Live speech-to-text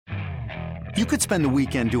You could spend the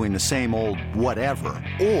weekend doing the same old whatever,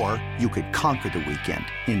 or you could conquer the weekend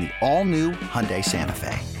in the all-new Hyundai Santa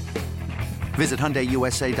Fe. Visit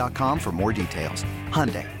HyundaiUSA.com for more details.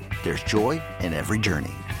 Hyundai, there's joy in every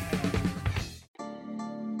journey.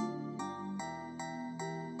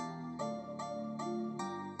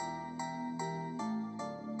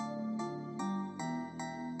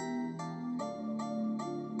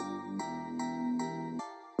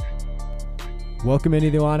 Welcome into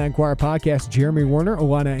the Illini Inquirer podcast. Jeremy Werner,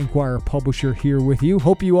 Illini Inquirer publisher, here with you.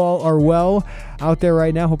 Hope you all are well out there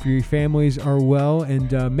right now. Hope your families are well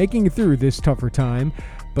and making it through this tougher time.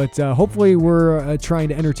 But hopefully we're trying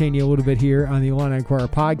to entertain you a little bit here on the Illini Inquirer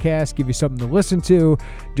podcast, give you something to listen to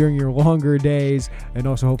during your longer days, and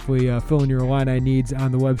also hopefully fill in your Illini needs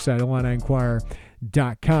on the website,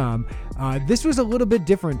 IlliniInquirer.com. This was a little bit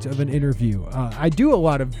different of an interview. I do a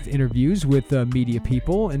lot of interviews with media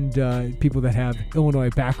people and people that have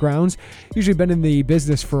Illinois backgrounds, usually been in the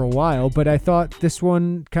business for a while, but I thought this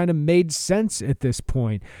one kind of made sense at this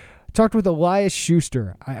point. Talked with Elias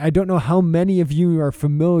Schuster. I don't know how many of you are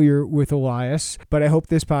familiar with Elias, but I hope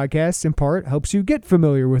this podcast, in part, helps you get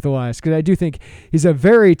familiar with Elias, because I do think he's a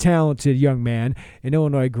very talented young man, an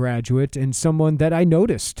Illinois graduate, and someone that I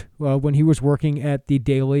noticed when he was working at the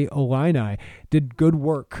Daily Illini. Did good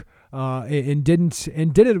work. And did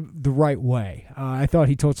it the right way. I thought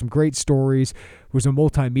he told some great stories, was a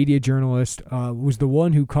multimedia journalist, was the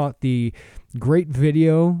one who caught the great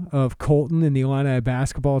video of Colton and the Illini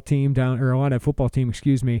basketball team Illini football team,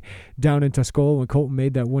 down in Tuscola when Colton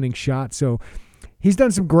made that winning shot. So he's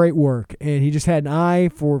done some great work, and he just had an eye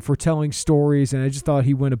for telling stories, and I just thought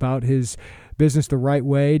he went about his business the right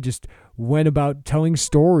way, just went about telling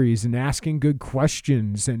stories and asking good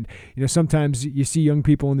questions. And, sometimes you see young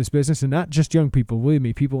people in this business, and not just young people, believe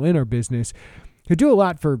me, people in our business who do a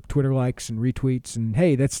lot for Twitter likes and retweets. And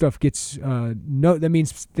hey, that stuff gets, that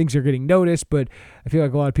means things are getting noticed, but I feel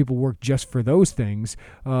like a lot of people work just for those things,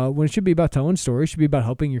 when it should be about telling stories, it should be about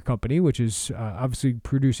helping your company, which is obviously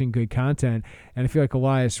producing good content. And I feel like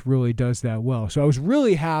Elias really does that well. So I was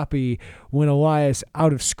really happy when Elias,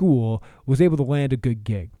 out of school, was able to land a good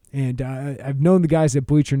gig. And I've known the guys at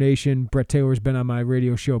Bleacher Nation. Brett Taylor's been on my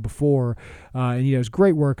radio show before, and he does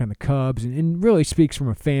great work on the Cubs and really speaks from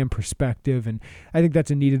a fan perspective. And I think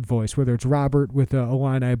that's a needed voice, whether it's Robert with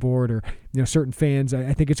Illini board or certain fans.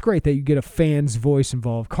 I think it's great that you get a fan's voice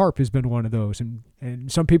involved. Carp has been one of those,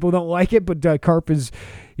 and some people don't like it, but Carp is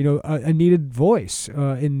a needed voice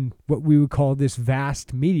in what we would call this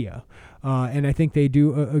vast media. And I think they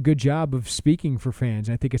do a good job of speaking for fans.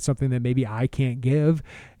 I think it's something that maybe I can't give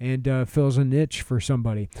and fills a niche for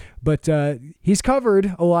somebody. But he's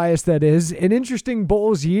covered, Elias, that is, an interesting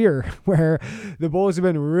Bulls year where the Bulls have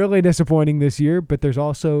been really disappointing this year, but there's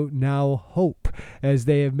also now hope as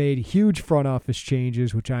they have made huge front office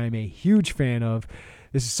changes, which I am a huge fan of.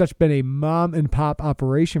 This has been a mom and pop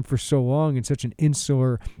operation for so long and such an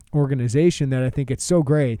insular organization that I think it's so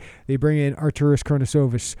great. They bring in Arturas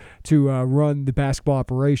Karnisovas to run the basketball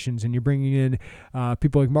operations, and you're bringing in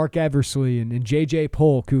people like Mark Eversley and J.J.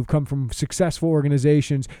 Polk, who've come from successful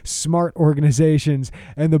organizations, smart organizations,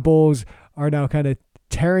 and the Bulls are now kind of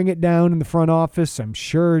tearing it down in the front office. I'm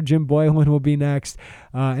sure Jim Boylan will be next,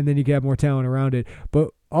 and then you can have more talent around it. But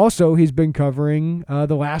also, he's been covering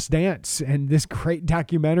The Last Dance and this great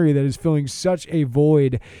documentary that is filling such a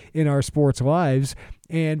void in our sports lives.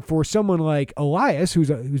 And for someone like Elias, who's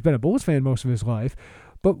been a Bulls fan most of his life,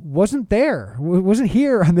 but wasn't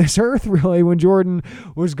here on this earth really when Jordan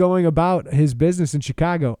was going about his business in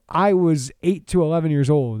Chicago. I was 8 to 11 years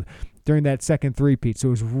old during that second three-peat, so it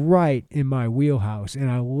was right in my wheelhouse, and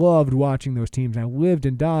I loved watching those teams. I lived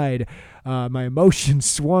and died. My emotions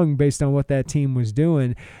swung based on what that team was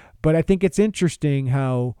doing, but I think it's interesting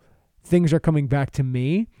how things are coming back to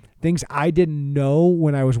me, things I didn't know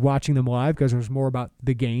when I was watching them live because it was more about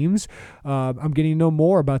the games. I'm getting to know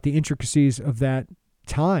more about the intricacies of that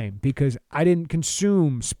time because I didn't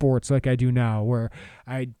consume sports like I do now, where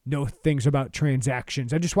I know things about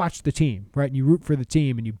transactions. I just watch the team, right? And you root for the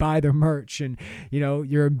team and you buy their merch, and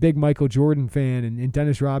you're a big Michael Jordan fan and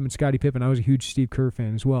Dennis Rodman, Scottie Pippen. I was a huge Steve Kerr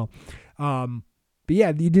fan as well. But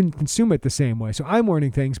yeah, you didn't consume it the same way. So I'm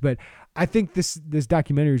learning things, but I think this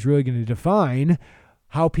documentary is really going to define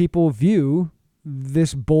how people view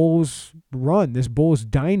this Bulls run, this Bulls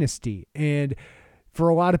dynasty. And for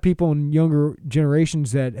a lot of people in younger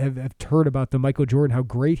generations that have heard about the Michael Jordan, how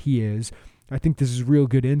great he is, I think this is real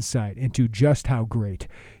good insight into just how great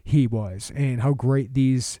he was and how great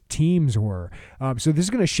these teams were. So this is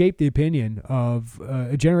going to shape the opinion of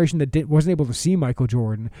a generation that wasn't able to see Michael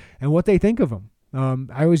Jordan and what they think of him.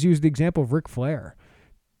 I always use the example of Ric Flair.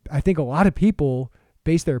 I think a lot of people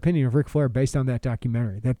base their opinion of Ric Flair based on that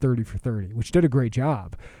documentary, that 30 for 30, which did a great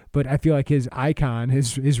job. But I feel like his icon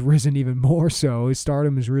has risen even more so. His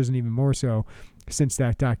stardom has risen even more so since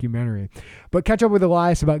that documentary. But catch up with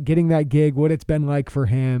Elias about getting that gig, what it's been like for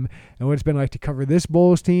him, and what it's been like to cover this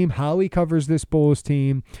Bulls team, how he covers this Bulls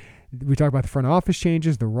team. We talk about the front office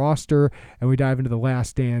changes, the roster, and we dive into the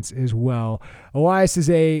Last Dance as well. Elias is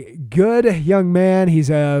a good young man. He's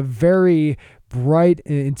a very bright,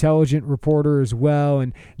 intelligent reporter as well,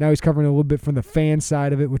 and now he's covering a little bit from the fan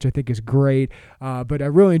side of it, which I think is great. But I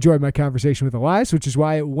really enjoyed my conversation with Elias, which is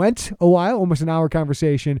why it went a while, almost an hour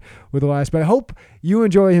conversation with Elias. But I hope you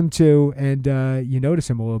enjoy him too, and you notice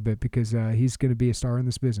him a little bit, because he's going to be a star in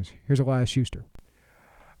this business. Here's Elias Schuster.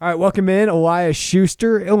 All right, welcome in Elias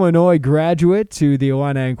Schuster, Illinois graduate, to the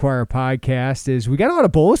Illini Inquirer podcast. We got a lot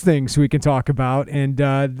of Bulls things we can talk about, and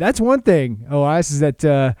that's one thing, Elias, is that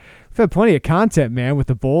we've had plenty of content, man, with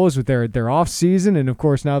the Bulls, with their off season, and of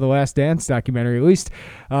course now the Last Dance documentary. At least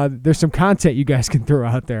there's some content you guys can throw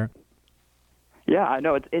out there. Yeah, I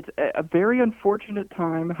know it's a very unfortunate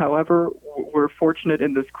time. However, we're fortunate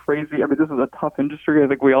in this crazy. I mean, this is a tough industry. I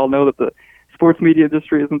think we all know that the sports media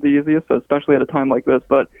industry isn't the easiest, so especially at a time like this.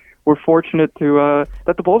 But we're fortunate to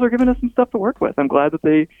that the Bulls are giving us some stuff to work with. I'm glad that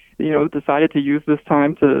they, decided to use this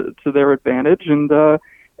time to their advantage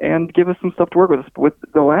and give us some stuff to work with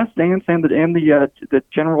the Last Dance and the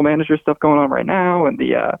general manager stuff going on right now, and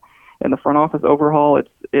the front office overhaul.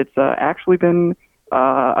 It's actually been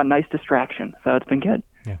a nice distraction, so it's been good.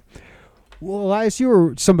 Yeah. Well, Elias, you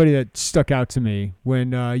were somebody that stuck out to me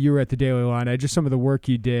when you were at the Daily Illini. Just some of the work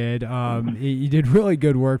you did. You did really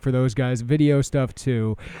good work for those guys, video stuff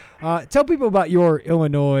too. Tell people about your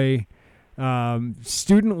Illinois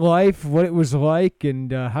student life, what it was like,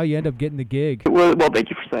 and how you end up getting the gig. Well, thank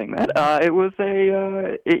you for saying that. It was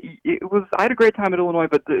I had a great time at Illinois,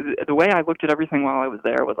 but the way I looked at everything while I was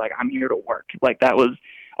there was like, I'm here to work. Like, that was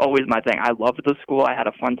always my thing. I loved the school. I had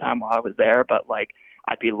a fun time while I was there, but like,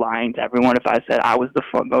 I'd be lying to everyone if I said I was the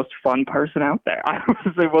most fun person out there.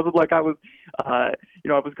 It wasn't like I was, I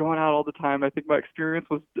was going out all the time. I think my experience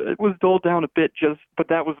was dulled down a bit, but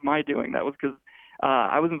that was my doing. That was because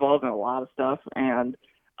I was involved in a lot of stuff, and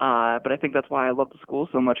but I think that's why I love the school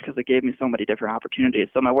so much, because it gave me so many different opportunities.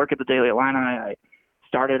 So my work at the Daily Illini, I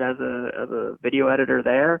started as a video editor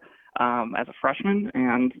there as a freshman,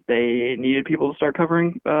 and they needed people to start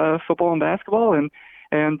covering football and basketball, and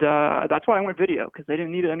that's why I went video, because they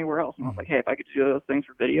didn't need it anywhere else. And I was like, hey, if I could do those things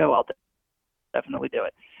for video, I'll definitely do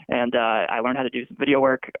it. And I learned how to do some video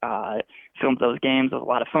work, filmed those games. It was a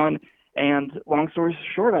lot of fun. And long story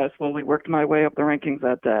short, I slowly worked my way up the rankings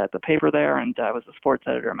at the paper there, and I was the sports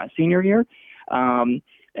editor my senior year. And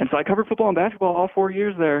so I covered football and basketball all 4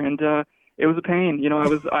 years there, and it was a pain.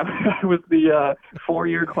 I was the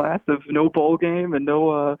 4-year class of no bowl game and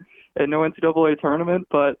no NCAA tournament,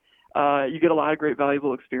 but you get a lot of great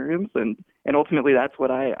valuable experience, and ultimately that's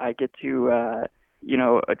what I get to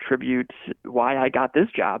attribute why I got this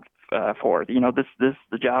job for.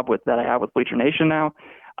 The job that I have with Bleacher Nation now.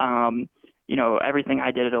 Everything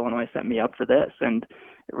I did at Illinois set me up for this, and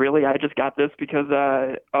really I just got this because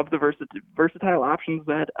of the versatile options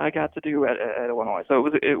that I got to do at Illinois. So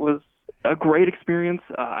it was a great experience.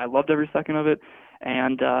 I loved every second of it,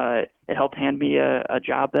 and it helped hand me a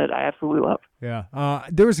job that I absolutely love. Yeah.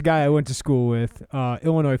 There was a guy I went to school with,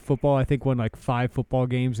 Illinois football, I think won like 5 football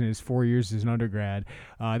games in his 4 years as an undergrad.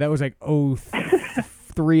 That was like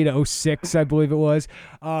 03 to 06, I believe it was.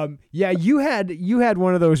 Yeah, you had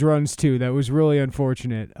one of those runs too that was really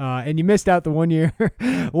unfortunate, and you missed out the 1 year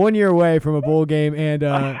away from a bowl game and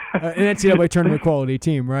an NCAA tournament quality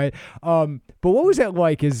team, right? But what was that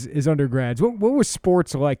like as undergrads? What was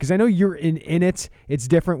sports like? Because I know you're in it. It's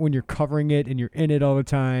different when you're covering it and you're in it all the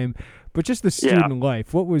time. But just the student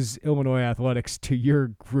life, what was Illinois athletics to your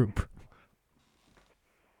group?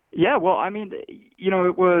 Yeah, well, I mean,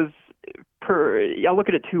 it was I look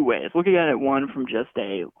at it two ways. Looking at it, one, from just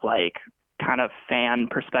a kind of fan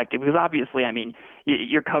perspective, because obviously, I mean,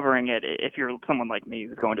 you're covering it. If you're someone like me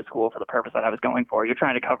who's going to school for the purpose that I was going for, you're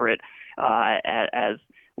trying to cover it as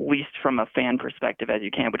least from a fan perspective as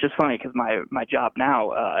you can, which is funny because my job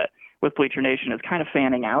now with Bleacher Nation is kind of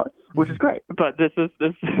fanning out, which is great. But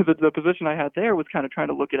the position I had there was kind of trying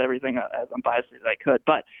to look at everything as unbiased as I could.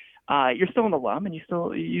 But you're still an alum, and you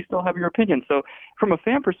still have your opinion. So from a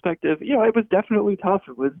fan perspective, it was definitely tough.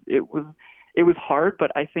 It was hard,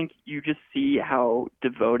 but I think you just see how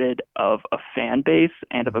devoted of a fan base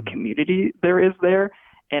and of a community there is there.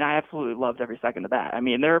 And I absolutely loved every second of that. I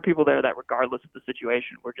mean, there are people there that, regardless of the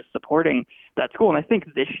situation, were just supporting that school. And I think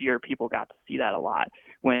this year people got to see that a lot.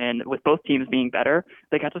 When, with both teams being better,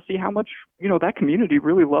 they got to see how much, that community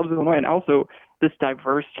really loves Illinois. And also this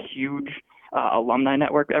diverse, huge alumni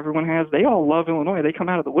network everyone has. They all love Illinois. They come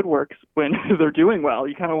out of the woodworks when they're doing well.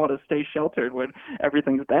 You kind of want to stay sheltered when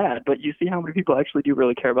everything's bad. But you see how many people actually do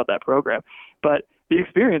really care about that program. But the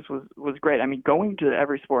experience was great. I mean, going to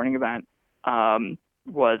every sporting event,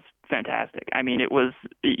 was fantastic. I mean, it was,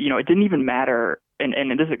 it didn't even matter, and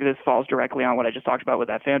this falls directly on what I just talked about with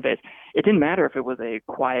that fan base. It didn't matter if it was a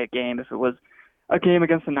quiet game, if it was a game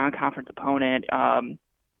against a non-conference opponent.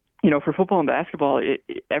 For football and basketball,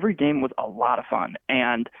 every game was a lot of fun,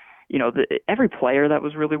 and every player that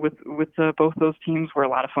was really with both those teams were a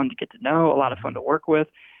lot of fun to get to know, a lot of fun to work with,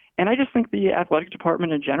 and I just think the athletic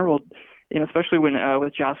department in general, especially when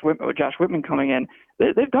with Josh Whitman coming in,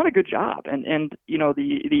 they've done a good job, and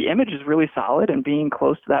the image is really solid, and being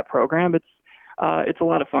close to that program, it's a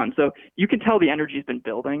lot of fun. So you can tell the energy's been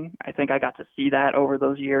building. I think I got to see that over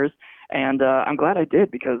those years, and I'm glad I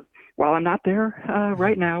did, because while I'm not there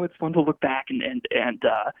right now, it's fun to look back and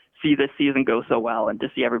see this season go so well, and to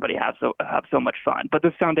see everybody have so much fun. But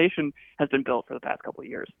the foundation has been built for the past couple of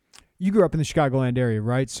years. You grew up in the Chicagoland area,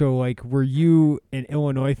 right? So, were you an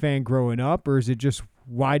Illinois fan growing up, or is it just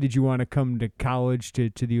why did you want to come to college to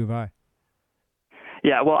the U of I?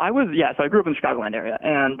 Yeah, well, so I grew up in the Chicagoland area,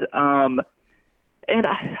 and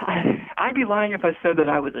I'd be lying if I said that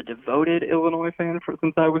I was a devoted Illinois fan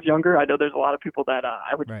since I was younger. I know there's a lot of people that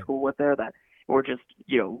I went to school with there that were just,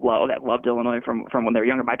 that loved Illinois from when they were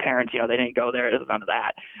younger. My parents, they didn't go there. It was none of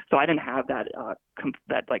that. So I didn't have that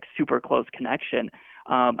super close connection.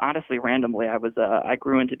 Honestly, randomly, I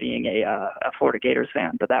grew into being a Florida Gators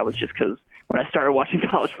fan, but that was just because when I started watching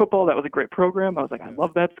college football, that was a great program. I was like, I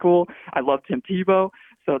love that school. I love Tim Tebow.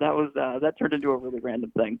 So that turned into a really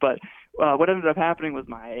random thing. But what ended up happening was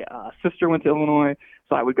my sister went to Illinois,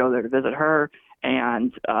 so I would go there to visit her.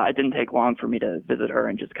 And it didn't take long for me to visit her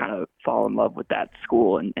and just kind of fall in love with that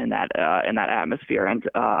school and that atmosphere. And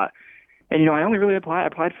I only really applied. I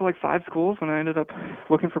applied for 5 schools, and I ended up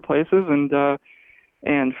looking for places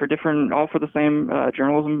and for different, all for the same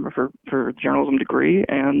journalism for journalism degree.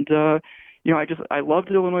 And I loved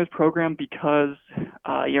Illinois' program because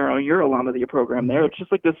you're alum of the program there. It's just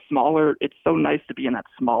this smaller. It's so nice to be in that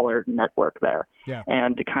smaller network there. Yeah.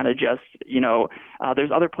 And to kind of just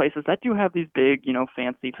there's other places that do have these big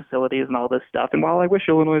fancy facilities and all this stuff. And while I wish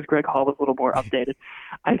Illinois' Greg Hall was a little more updated,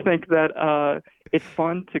 I think that it's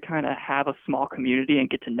fun to kind of have a small community and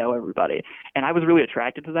get to know everybody. And I was really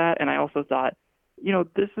attracted to that. And I also thought,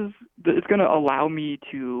 it's going to allow me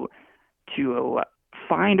to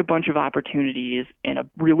find a bunch of opportunities in a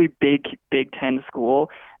really big Big Ten school,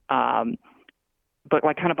 but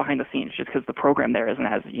kind of behind the scenes, just because the program there isn't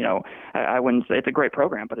as, I wouldn't say it's a great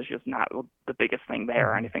program, but it's just not the biggest thing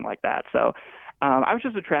there or anything like that. So I was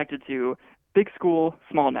just attracted to big school,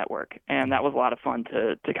 small network, and that was a lot of fun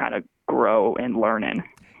to kind of grow and learn in.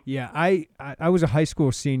 Yeah, I was a high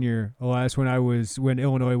school senior, Elias, when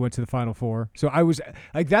Illinois went to the Final Four. So I was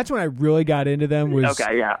that's when I really got into them. Was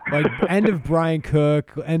okay, yeah. End of Brian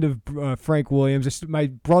Cook, end of Frank Williams. My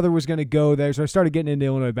brother was going to go there, so I started getting into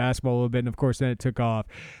Illinois basketball a little bit, and of course then it took off.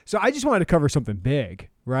 So I just wanted to cover something big,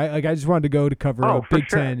 right? I just wanted to cover a Big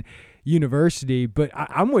Ten university. But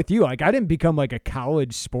I'm with you. I didn't become a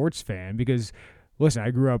college sports fan because. Listen,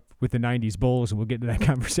 I grew up with the 90s Bulls, and we'll get to that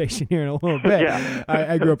conversation here in a little bit. Yeah.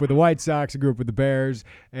 I grew up with the White Sox. I grew up with the Bears.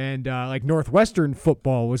 And Northwestern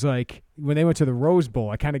football was when they went to the Rose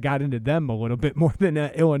Bowl, I kind of got into them a little bit more than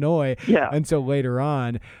Illinois until later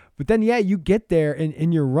on. But then, you get there,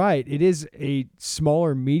 and you're right. It is a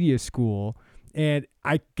smaller media school. And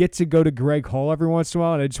I get to go to Greg Hall every once in a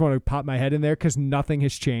while, and I just want to pop my head in there because nothing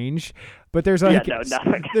has changed. But there's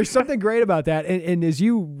nothing. There's something great about that. And as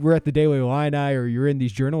you were at the Daily Illini or you're in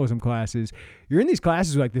these journalism classes, you're in these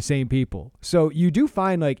classes with the same people. So you do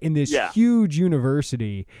find in this huge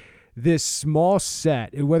university, this small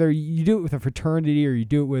set, whether you do it with a fraternity or you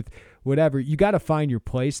do it with whatever, you got to find your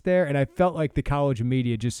place there. And I felt like the College of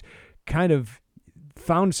Media just kind of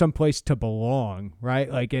found some place to belong, right?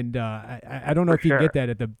 I don't know if you get that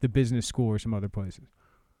at the business school or some other places.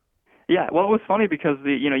 Yeah, well, it was funny because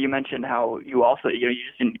you mentioned how you also you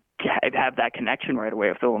just didn't have that connection right away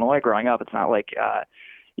with Illinois growing up. It's not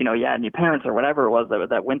you had any parents or whatever it was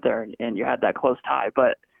that went there and you had that close tie.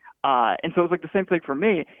 But and so it was the same thing for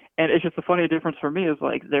me. And it's just the funny difference for me is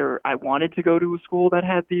I wanted to go to a school that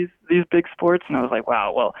had these big sports, and I was like,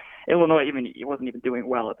 wow, well, Illinois it wasn't even doing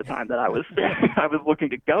well at the time that I was I was looking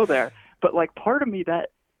to go there. But part of me that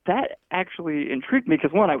that actually intrigued me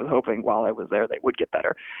because, one, I was hoping while I was there they would get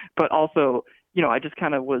better. But also, I just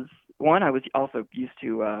kind of was, one, I was also used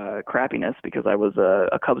to crappiness because I was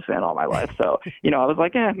a Cubs fan all my life. So, I was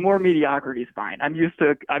like, more mediocrity is fine. I'm used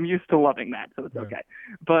to loving that, so it's okay.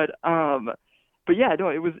 But yeah,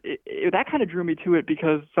 no, that kind of drew me to it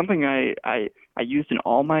because something I used in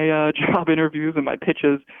all my job interviews and my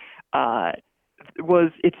pitches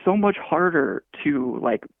was it's so much harder to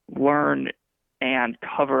like learn and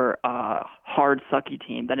cover a hard, sucky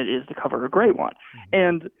team than it is to cover a great one.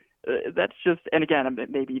 And that's just, and again,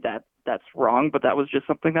 maybe that's wrong, but that was just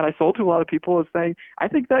something that I sold to a lot of people as saying, I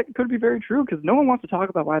think that could be very true because no one wants to talk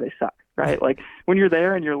about why they suck, right? Like when you're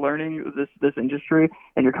there and you're learning this industry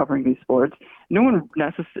and you're covering these sports, no one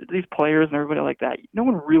necessarily, these players and everybody like that, no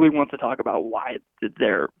one really wants to talk about why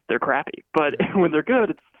they're crappy. But when they're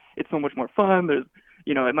good, it's so much more fun. There's,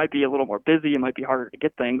 it might be a little more busy. It might be harder to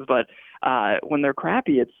get things, but when they're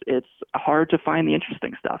crappy, it's hard to find the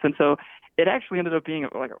interesting stuff. And so it actually ended up being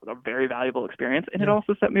a very valuable experience, and it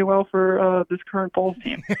also set me well for this current Bulls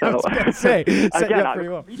team. So, I was gonna say,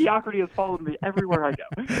 again, mediocrity has followed me everywhere I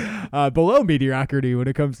go. Below mediocrity when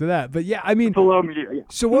it comes to that, but yeah, I mean, below mediocrity. Yeah.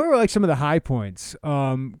 So what were like some of the high points?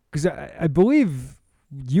 Because I believe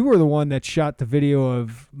you were the one that shot the video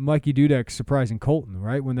of Mikey Dudek surprising Colton,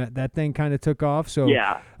 right? When that thing kind of took off. So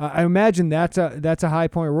yeah, I imagine that's a high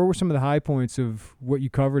point. Where were some of the high points of what you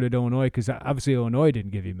covered at Illinois? Because obviously Illinois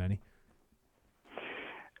didn't give you many.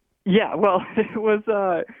 Yeah, well, it was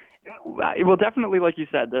definitely, like you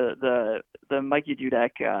said, the Mikey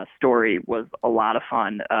Dudek story was a lot of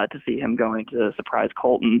fun to see him going to surprise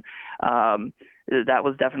Colton. That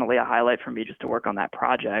was definitely a highlight for me just to work on that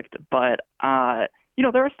project. But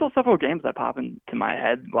there are still several games that pop into my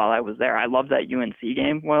head while I was there. I loved that UNC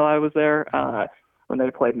game while I was there. When they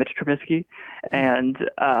played Mitch Trubisky, and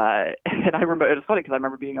I remember, it was funny because I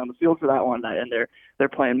remember being on the field for that one, and they're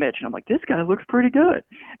playing Mitch, and I'm like, this guy looks pretty good,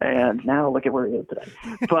 and now look at where he is today.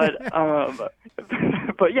 But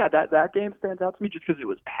but yeah, that game stands out to me just because it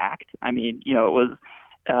was packed. I mean, it was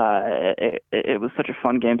it was such a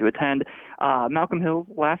fun game to attend. Malcolm Hill's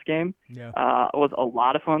last game was a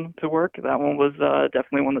lot of fun to work. That one was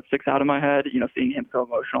definitely one that sticks out in my head. Seeing him so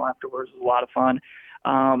emotional afterwards was a lot of fun.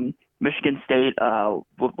 Michigan State,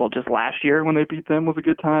 just last year when they beat them was a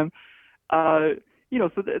good time. So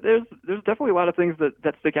there's definitely a lot of things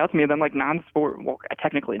that stick out to me. And then like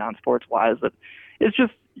technically non-sports wise, that it's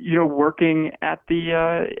just, working at the,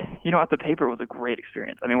 at the paper was a great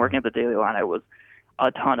experience. I mean, working at the Daily Illini was a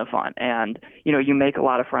ton of fun. And, you make a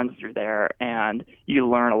lot of friends through there and you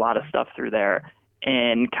learn a lot of stuff through there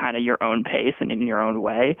in kind of your own pace and in your own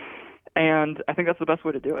way. And I think that's the best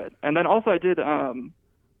way to do it. And then also I did,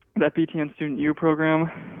 that BTN Student U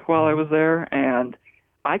program while I was there, and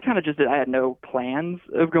I kind of just did. I had no plans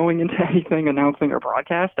of going into anything announcing or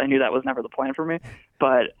broadcast. I knew that was never the plan for me,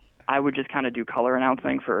 but I would just kind of do color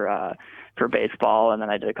announcing for baseball, and then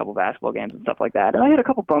I did a couple basketball games and stuff like that. And I had a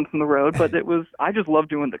couple bumps in the road, but I just love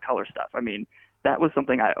doing the color stuff. I mean, that was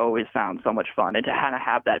something I always found so much fun, and to kind of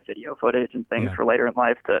have that video footage and things for later in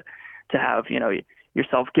life to have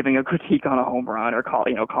yourself giving a critique on a home run or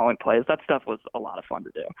calling plays. That stuff was a lot of fun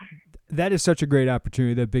to do. That is such a great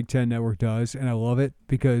opportunity that Big Ten Network does, and I love it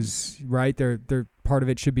because they're part of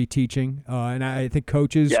it should be teaching, and I think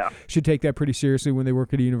coaches should take that pretty seriously when they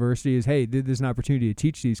work at a university. Is hey, there's an opportunity to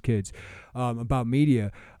teach these kids about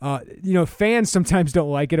media. Fans sometimes don't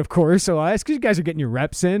like it, of course. So that's because you guys are getting your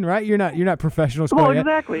reps in, right? You're not professionals. Well,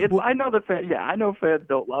 exactly. I know that I know fans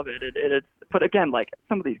don't love it. But again, like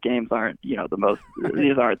some of these games aren't the most.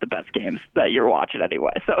 These aren't the best games that you're watching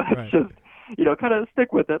anyway. So it's just. Kind of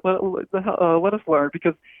stick with it. Let us learn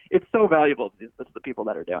because it's so valuable to the people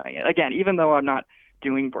that are doing it. Again, even though I'm not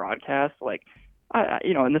doing broadcasts, like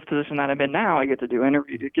in this position that I'm in now, I get to do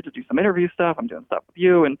some interview stuff. I'm doing stuff with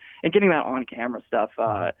you and getting that on camera stuff,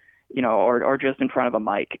 or just in front of a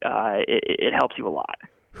mic. It helps you a lot.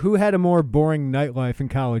 Who had a more boring nightlife in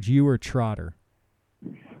college, you or Trotter?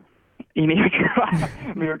 Me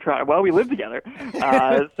or Trotter. Well, we lived together,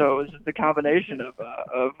 so it was just a combination of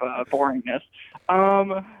boringness.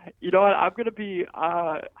 You know what? I'm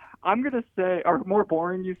gonna say, or more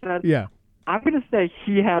boring. You said. Yeah. I'm gonna say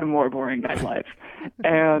he had a more boring nightlife,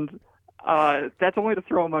 and that's only to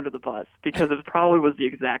throw him under the bus because it probably was the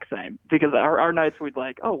exact same. Because our nights we'd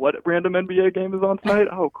like, oh, what random NBA game is on tonight?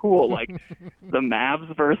 Oh, cool! Like the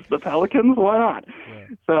Mavs versus the Pelicans. Why not? Yeah.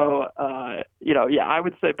 So Yeah, I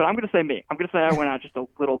would say, but I'm going to say me. I'm going to say I went out just a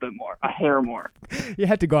little bit more, a hair more. You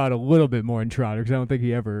had to go out a little bit more in Trotter because I don't think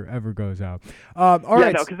he ever goes out. All yeah,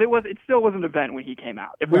 right. no, because it still was an event when he came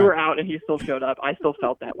out. If we Right. were out and he still showed up, I still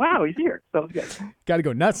felt that, wow, he's here. So it was good. Got to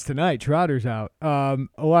go nuts tonight. Trotter's out.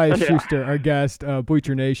 Elias Yeah. Schuster, our guest,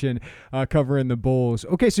 Bleacher Nation, covering the Bulls.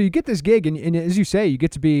 Okay, so you get this gig, and as you say, you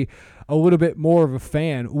get to be a little bit more of a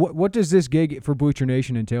fan. What does this gig for Bleacher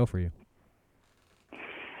Nation entail for you?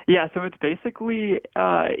 Yeah, so it's basically, it's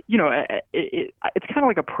kind of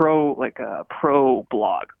like a pro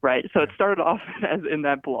blog, right? So it started off as in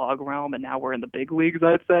that blog realm, and now we're in the big leagues,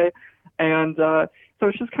 I'd say. And so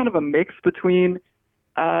it's just kind of a mix between,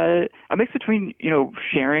 sharing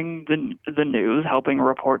the news, helping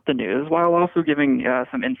report the news, while also giving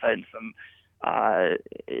some insight and some,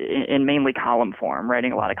 in mainly column form,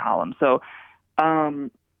 writing a lot of columns. So,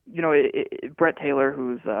 Brett Taylor,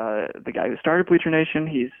 who's the guy who started Bleacher Nation,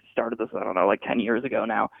 he's started this, I don't know, like 10 years ago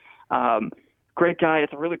now. Great guy.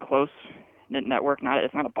 It's a really close-knit network.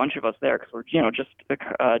 It's not a bunch of us there because we're, just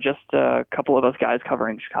a couple of us guys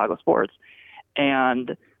covering Chicago sports.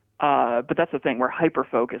 And but that's the thing. We're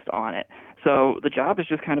hyper-focused on it. So the job is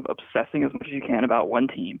just kind of obsessing as much as you can about one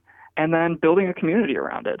team and then building a community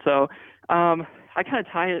around it. So I kind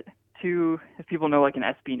of tie it to, if people know, like an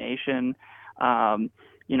SB Nation,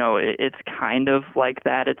 it's kind of like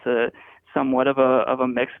that. It's a somewhat of a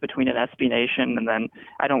mix between an SB Nation, and then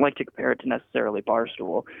I don't like to compare it to necessarily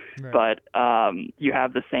Barstool, Right. but you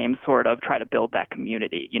have the same sort of try to build that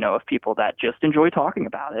community, of people that just enjoy talking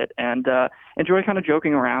about it and enjoy kind of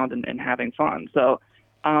joking around and having fun. So,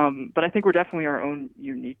 but I think we're definitely our own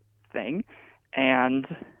unique thing, and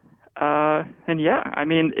yeah, I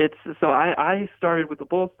mean, I started with the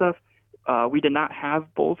Bulls stuff. We did not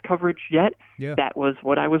have Bulls coverage yet. Yeah. That was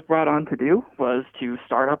what I was brought on to do, was to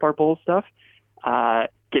start up our Bulls stuff,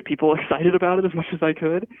 get people excited about it as much as I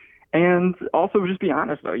could, and also just be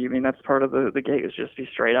honest, though. That's part of the gig, is just be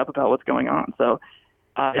straight up about what's going on. So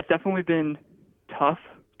it's definitely been tough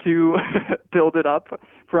to build it up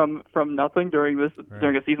from nothing during a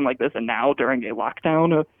season like this, and now during a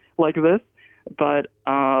lockdown like this. But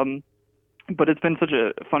it's been such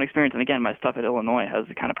a fun experience. And again, my stuff at Illinois has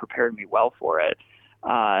kind of prepared me well for it.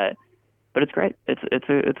 But it's great.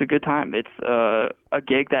 It's a good time. It's a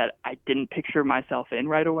gig that I didn't picture myself in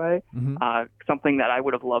right away. Mm-hmm. Something that I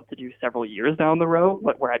would have loved to do several years down the road,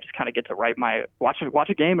 but where I just kind of get to watch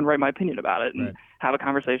a game and write my opinion about it and Right. have a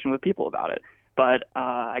conversation with people about it. But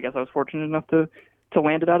I guess I was fortunate enough to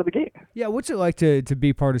land it out of the gate. Yeah, what's it like to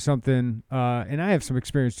be part of something, and I have some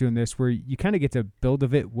experience doing this, where you kind of get to build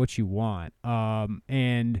of it what you want.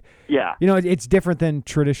 And, Yeah. it's different than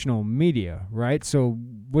traditional media, right? So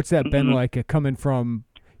what's that been Mhm. like coming from,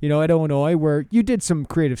 at Illinois, where you did some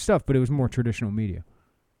creative stuff, but it was more traditional media?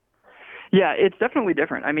 Yeah, it's definitely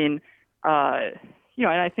different. I mean, and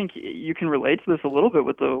I think you can relate to this a little bit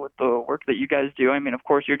with the work that you guys do. I mean, of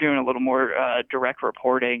course, you're doing a little more direct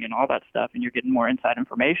reporting and all that stuff, and you're getting more inside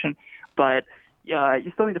information. But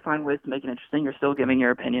you still need to find ways to make it interesting. You're still giving your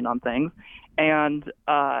opinion on things, and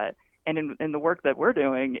in the work that we're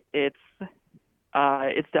doing, it's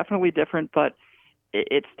definitely different, but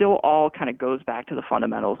it still all kind of goes back to the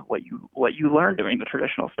fundamentals of what you learned doing the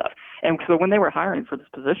traditional stuff. And so when they were hiring for this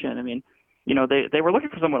position, I mean, they were looking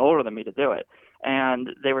for someone older than me to do it. And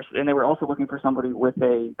they were also looking for somebody with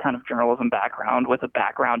a kind of journalism background, with a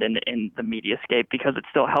background in the mediascape, because it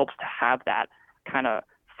still helps to have that kind of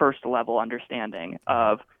first level understanding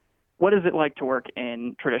of what is it like to work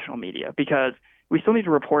in traditional media, because we still need to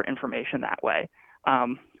report information that way.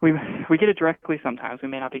 We get it directly sometimes. We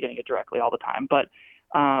may not be getting it directly all the time, but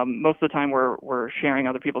most of the time we're sharing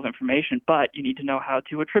other people's information. But you need to know how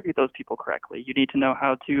to attribute those people correctly. You need to know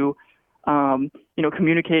how to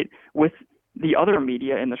communicate with the other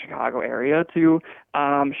media in the Chicago area to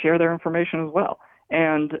share their information as well.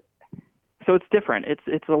 And so it's different.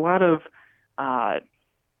 It's a lot of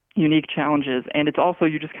unique challenges, and it's also,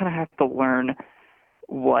 you just kind of have to learn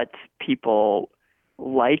what people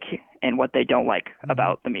like and what they don't like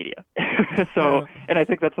about the media. So, and I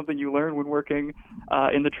think that's something you learn when working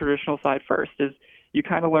in the traditional side first, is you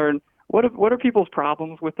kind of learn what are people's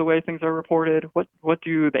problems with the way things are reported? What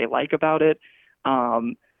do they like about it?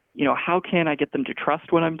 How can I get them to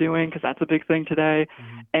trust what I'm doing? Because that's a big thing today.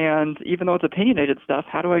 Mm-hmm. And even though it's opinionated stuff,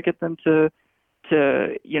 how do I get them to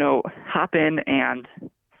hop in and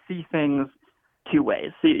see things two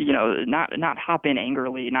ways? See, not hop in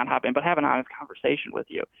angrily, but have an honest conversation with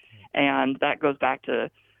you. And that goes back to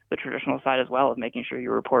the traditional side as well, of making sure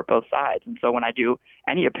you report both sides. And so when I do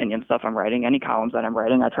any opinion stuff I'm writing, any columns that I'm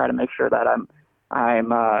writing, I try to make sure that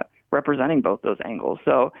I'm representing both those angles.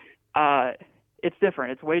 So it's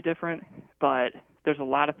different. It's way different, but there's a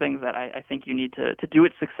lot of things that I think you need to do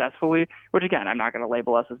it successfully, which again, I'm not going to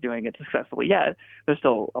label us as doing it successfully yet. There's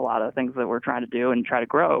still a lot of things that we're trying to do and try to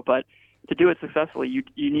grow, but to do it successfully,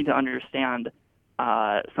 you need to understand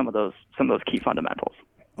some of those key fundamentals.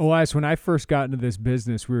 Elias, when I first got into this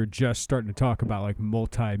business, we were just starting to talk about like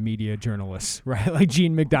multimedia journalists, right? Like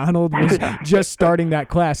Jean McDonald was just starting that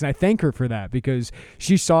class, and I thank her for that because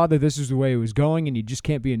she saw that this is the way it was going, and you just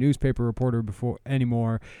can't be a newspaper reporter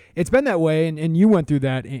anymore. It's been that way, and you went through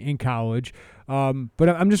that in college. But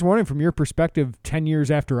I'm just wondering, from your perspective, 10 years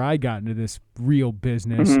after I got into this real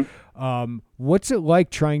business, what's it like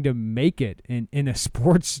trying to make it in a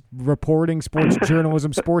sports reporting, sports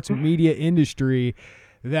journalism, sports media industry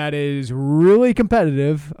that is really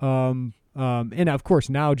competitive? And of course,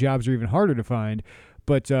 now jobs are even harder to find,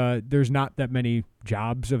 but there's not that many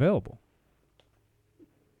jobs available.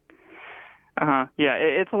 Yeah,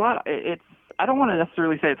 it's a lot. I don't want to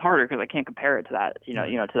necessarily say it's harder because I can't compare it to that,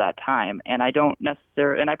 to that time. And I don't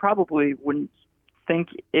necessarily, and I probably wouldn't think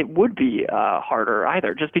it would be harder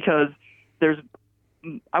either, just because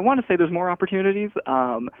I want to say there's more opportunities.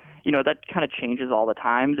 That kind of changes all the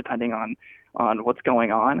time depending on what's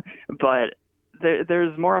going on. But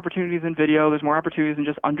there's more opportunities in video. There's more opportunities in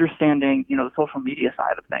just understanding, the social media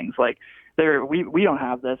side of things. Like we don't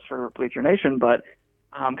have this for Bleacher Nation, but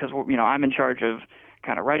because I'm in charge of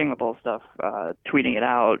kind of writing the Bulls stuff, tweeting it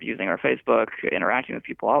out, using our Facebook, interacting with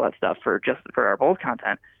people, all that stuff for our Bulls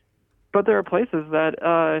content. But there are places that,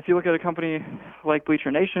 if you look at a company like Bleacher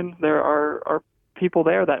Nation, there are people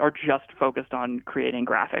there that are just focused on creating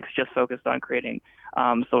graphics, just focused on creating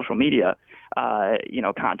social media,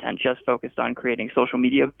 content, just focused on creating social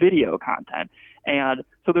media video content. And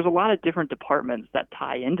so there's a lot of different departments that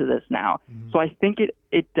tie into this now. Mm-hmm. So I think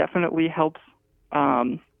it definitely helps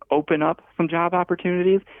open up some job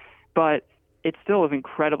opportunities, but it still is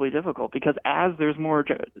incredibly difficult because as there's more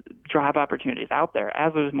job opportunities out there,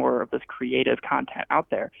 as there's more of this creative content out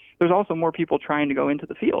there, there's also more people trying to go into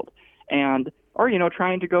the field or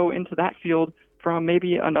trying to go into that field from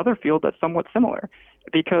maybe another field that's somewhat similar,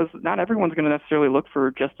 because not everyone's going to necessarily look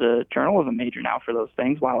for just a journalism major now for those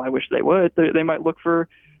things. While I wish they would, they might look for,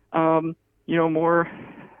 more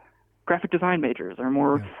graphic design majors or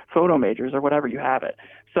more photo majors or whatever you have it.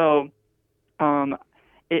 So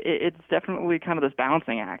it's definitely kind of this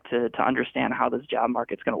balancing act to understand how this job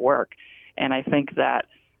market's going to work. And I think that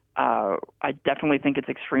I definitely think it's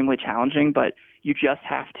extremely challenging, but you just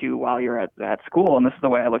have to, while you're at school, and this is the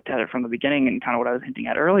way I looked at it from the beginning and kind of what I was hinting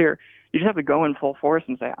at earlier, you just have to go in full force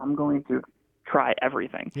and say, I'm going to try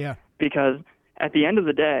everything. Yeah. Because at the end of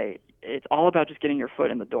the day, it's all about just getting your foot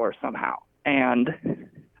in the door somehow. And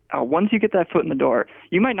once you get that foot in the door,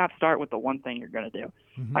 you might not start with the one thing you're going to do.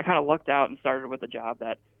 Mm-hmm. I kind of lucked out and started with a job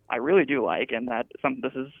that I really do like, and that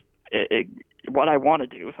this is what I want to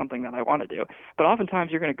do, something that I want to do. But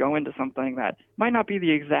oftentimes you're going to go into something that might not be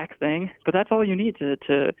the exact thing, but that's all you need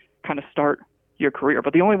to kind of start your career.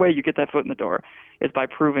 But the only way you get that foot in the door is by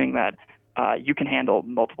proving that you can handle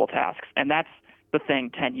multiple tasks. And that's the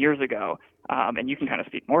thing 10 years ago, and you can kind of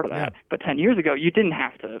speak more to that. Yeah. But 10 years ago, you didn't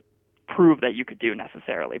have to prove that you could do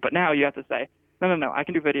necessarily. But now you have to say, no, I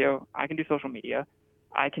can do video, I can do social media,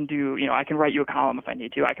 I can do, I can write you a column if I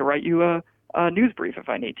need to, I can write you a news brief if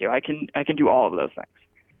I need to, I can do all of those things.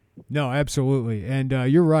 No, absolutely. And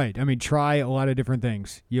you're right. I mean, try a lot of different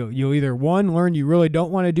things. You'll either, one, learn you really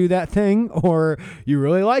don't want to do that thing, or you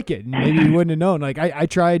really like it. And maybe you wouldn't have known. Like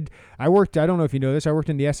I worked, I don't know if you know this, I worked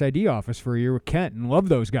in the SID office for a year with Kent and loved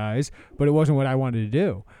those guys, but it wasn't what I wanted to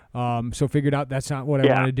do. So figured out that's not what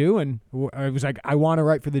I want to do. And I was like, I want to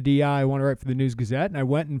write for the DI, I want to write for the News Gazette. And I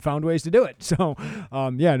went and found ways to do it. So,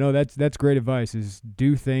 that's great advice, is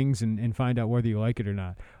do things and find out whether you like it or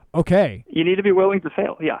not. Okay. You need to be willing to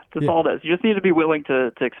fail. Yeah, that's all it is. You just need to be willing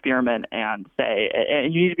to experiment and say,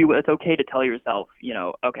 and you need to be, it's okay to tell yourself,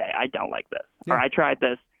 okay, I don't like this, or I tried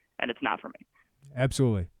this and it's not for me.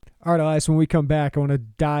 Absolutely. All right, Elias, when we come back, I want to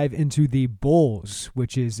dive into the Bulls,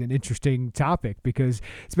 which is an interesting topic because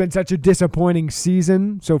it's been such a disappointing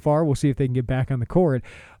season so far. We'll see if they can get back on the court.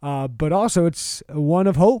 But also it's one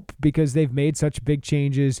of hope because they've made such big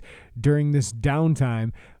changes during this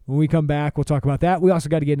downtime. When we come back, we'll talk about that. We also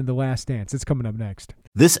got to get into The Last Dance. It's coming up next.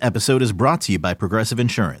 This episode is brought to you by Progressive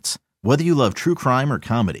Insurance. Whether you love true crime or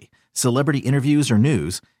comedy, celebrity interviews or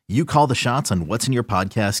news, you call the shots on what's in your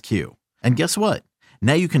podcast queue. And guess what?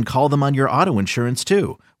 Now you can call them on your auto insurance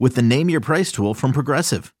too with the Name Your Price tool from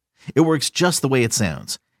Progressive. It works just the way it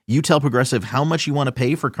sounds. You tell Progressive how much you want to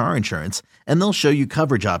pay for car insurance, and they'll show you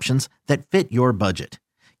coverage options that fit your budget.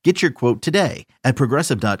 Get your quote today at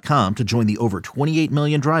Progressive.com to join the over 28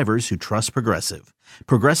 million drivers who trust Progressive.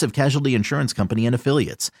 Progressive Casualty Insurance Company and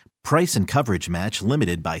Affiliates. Price and coverage match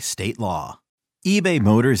limited by state law. eBay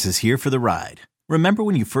Motors is here for the ride. Remember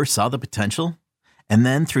when you first saw the potential? And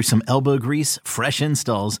then through some elbow grease, fresh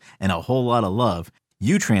installs, and a whole lot of love,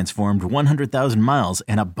 you transformed 100,000 miles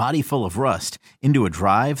and a body full of rust into a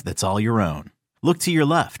drive that's all your own. Look to your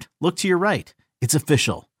left. Look to your right. It's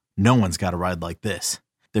official. No one's got a ride like this.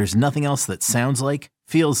 There's nothing else that sounds like,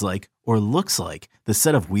 feels like, or looks like the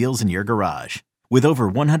set of wheels in your garage. With over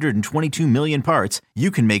 122 million parts,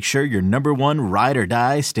 you can make sure your number one ride or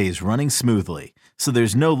die stays running smoothly. So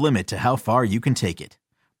there's no limit to how far you can take it.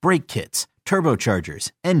 Brake kits,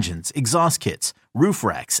 turbochargers, engines, exhaust kits, roof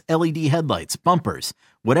racks, LED headlights, bumpers,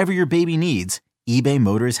 whatever your baby needs, eBay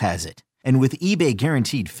Motors has it. And with eBay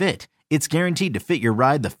Guaranteed Fit, it's guaranteed to fit your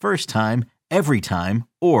ride the first time, every time,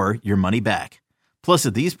 or your money back. Plus,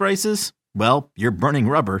 at these prices, well, you're burning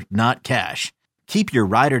rubber, not cash. Keep your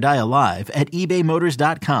ride or die alive at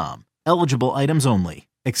ebaymotors.com. Eligible items only.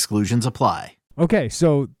 Exclusions apply. Okay,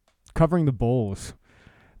 so covering the Bulls.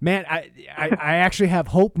 Man, I actually have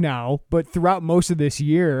hope now, but throughout most of this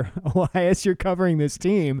year, Elias, you're covering this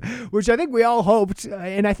team, which I think we all hoped,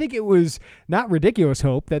 and I think it was not ridiculous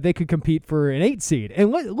hope that they could compete for an 8 seed. And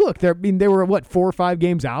look, they were, 4 or 5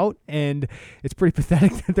 games out, and it's pretty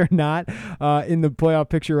pathetic that they're not in the playoff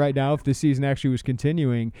picture right now if the season actually was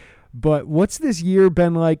continuing. But what's this year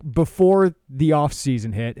been like before the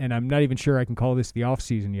offseason hit? And I'm not even sure I can call this the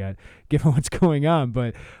offseason yet, given what's going on.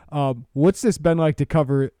 But what's this been like to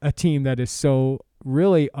cover a team that is so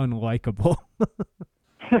really unlikable?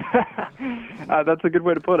 That's a good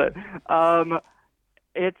way to put it.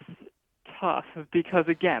 It's tough because,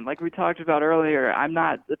 again, like we talked about earlier, I'm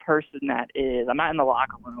not the person I'm not in the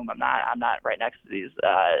locker room. I'm not right next to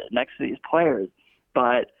these players,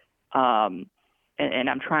 but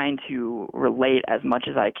and I'm trying to relate as much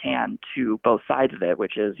as I can to both sides of it,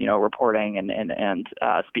 which is, reporting and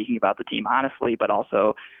speaking about the team honestly, but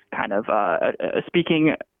also kind of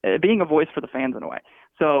being a voice for the fans in a way.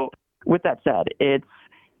 So with that said,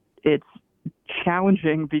 it's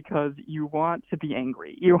challenging because you want to be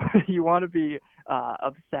angry. You want to be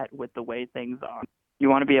upset with the way things are. You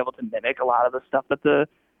want to be able to mimic a lot of the stuff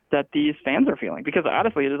that these fans are feeling, because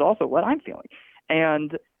honestly, it is also what I'm feeling.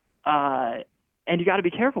 And you got to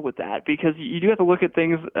be careful with that, because you do have to look at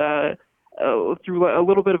things through a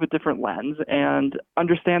little bit of a different lens and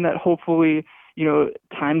understand that hopefully,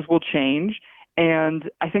 times will change. And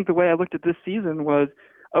I think the way I looked at this season was,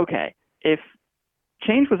 okay, if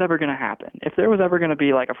change was ever going to happen, if there was ever going to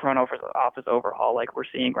be like a front office overhaul like we're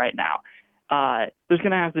seeing right now, there's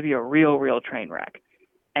going to have to be a real train wreck.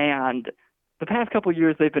 And the past couple of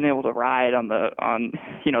years, they've been able to ride on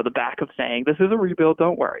the back of saying, this is a rebuild,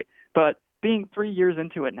 don't worry. But being 3 years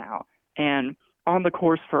into it now and on the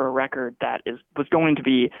course for a record that was going to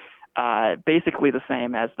be basically the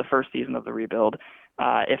same as the first season of the rebuild,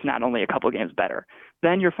 if not only a couple of games better,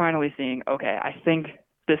 then you're finally seeing, okay, I think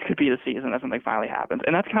this could be the season that something finally happens.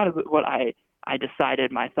 And that's kind of what I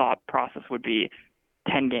decided my thought process would be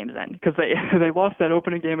 10 games in, because they lost that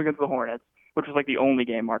opening game against the Hornets, which was like the only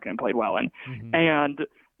game Markkanen played well in. Mm-hmm. And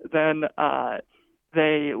then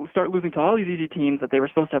they start losing to all these easy teams that they were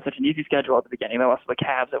supposed to have such an easy schedule at the beginning. They lost to the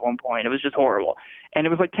Cavs at one point. It was just horrible. And it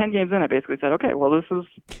was like 10 games in, I basically said, okay, well, this is,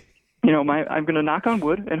 I'm going to knock on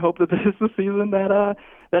wood and hope that this is the season that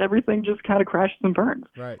everything just kind of crashes and burns.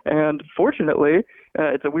 Right. And fortunately,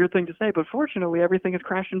 it's a weird thing to say, but fortunately, everything has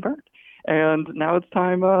crashed and burned. And now it's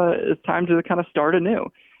time to kind of start anew.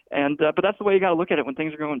 And but that's the way you got to look at it when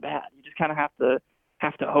things are going bad. You just kind of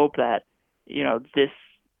have to hope that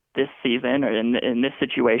this season or in this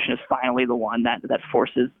situation is finally the one that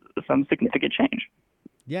forces some significant change.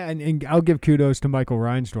 Yeah, and I'll give kudos to Michael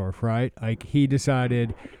Reinsdorf, right? Like, he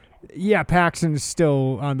decided, yeah, Paxson's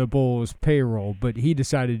still on the Bulls payroll, but he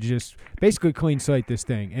decided to just basically clean slate this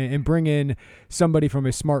thing and bring in somebody from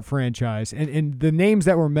a smart franchise. And the names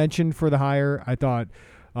that were mentioned for the hire, I thought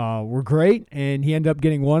were great, and he ended up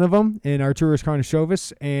getting one of them in Arturas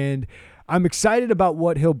Karnisovas, and I'm excited about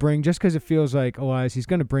what he'll bring, just because it feels like, Elias, he's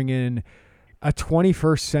going to bring in a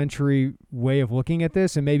 21st century way of looking at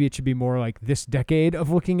this, and maybe it should be more like this decade of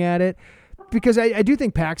looking at it, because I do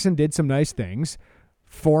think Paxson did some nice things.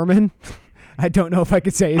 Foreman, I don't know if I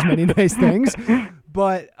could say as many nice things,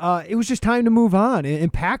 but it was just time to move on,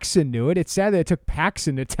 and Paxson knew it. It's sad that it took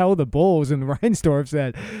Paxson to tell the Bulls and the Reinsdorfs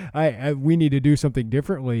that we need to do something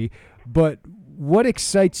differently. But what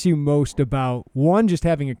excites you most about, one, just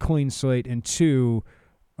having a clean slate, and two,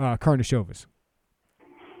 Karnisovas?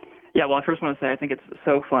 Yeah, well, I first want to say I think it's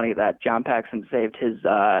so funny that John Paxson saved his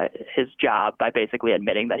job by basically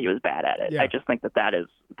admitting that he was bad at it. Yeah. I just think that is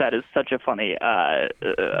such a funny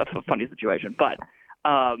funny situation. But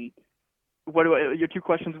your two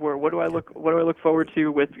questions were what do I look forward to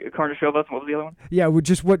with Karnisovas, and what was the other one? Yeah,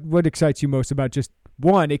 just what excites you most about just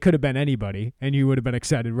one? It could have been anybody, and you would have been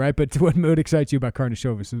excited, right? But what excites you about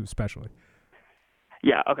Karnisovas especially?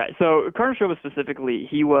 Yeah, okay. So Karnisovas specifically,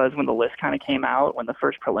 he was, when the list kind of came out, when the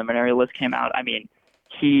first preliminary list came out, I mean,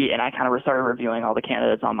 he and I kind of started reviewing all the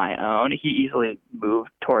candidates on my own. He easily moved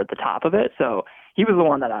toward the top of it. So he was the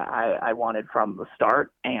one that I wanted from the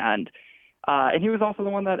start. And he was also the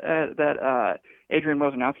one that Adrian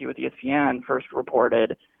Wojnarowski with ESPN first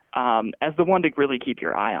reported as the one to really keep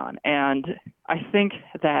your eye on. And I think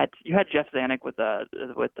that you had Jeff Zanik with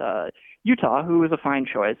Utah, who was a fine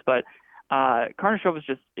choice, but Karnisovas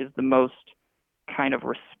just is the most kind of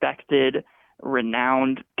respected,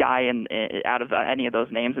 renowned guy out of any of those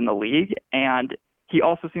names in the league, and he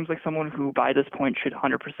also seems like someone who, by this point, should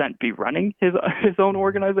 100% be running his own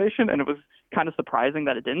organization. And it was kind of surprising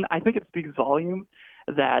that it didn't. I think it speaks volumes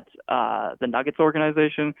that the Nuggets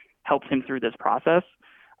organization helped him through this process.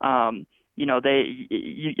 I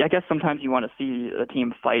guess sometimes you want to see a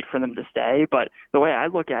team fight for them to stay, but the way I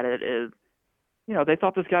look at it is, they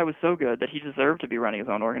thought this guy was so good that he deserved to be running his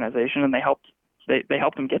own organization, and they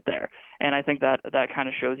helped him get there. And I think that kind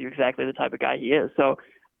of shows you exactly the type of guy he is. So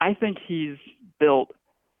I think he's built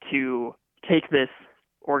to take this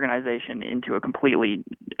organization into a completely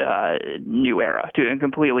new era, to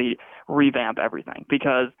completely revamp everything,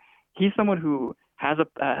 because he's someone who has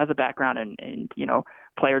a background in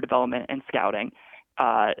player development and scouting.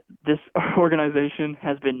 This organization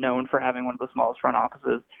has been known for having one of the smallest front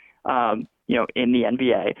offices in the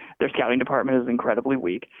NBA. Their scouting department is incredibly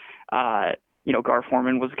weak. Gar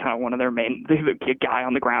Forman was kind of one of their main the guy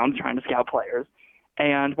on the ground trying to scout players.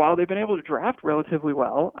 And while they've been able to draft relatively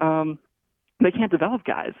well, they can't develop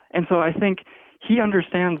guys. And so I think he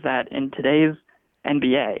understands that in today's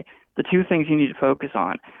NBA, the two things you need to focus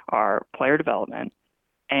on are player development,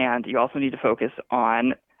 and you also need to focus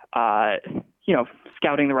on,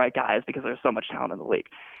 scouting the right guys, because there's so much talent in the league.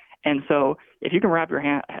 And so if you can wrap your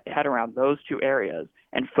head around those two areas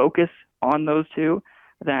and focus on those two,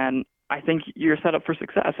 then I think you're set up for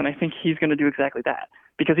success. And I think he's going to do exactly that,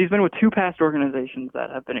 because he's been with two past organizations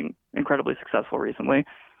that have been incredibly successful recently.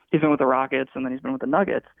 He's been with the Rockets, and then he's been with the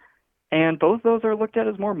Nuggets. And both those are looked at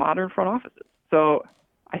as more modern front offices. So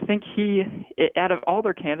I think out of all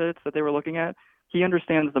their candidates that they were looking at, he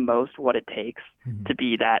understands the most what it takes to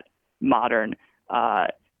be that modern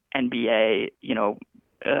NBA,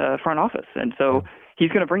 front office. And so he's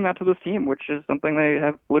going to bring that to this team, which is something they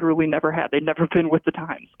have literally never had. They've never been with the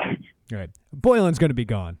times. Right. Boylen's going to be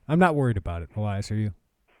gone. I'm not worried about it. Elias, are you?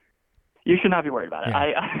 You should not be worried about it.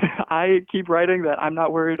 Yeah. I keep writing that I'm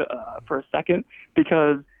not worried for a second,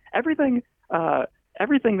 because everything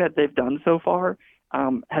that they've done so far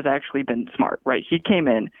has actually been smart, right? He came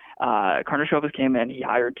in, Karnisovas came in, he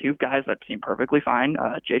hired two guys that seemed perfectly fine,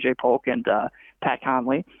 J.J. Polk and Pat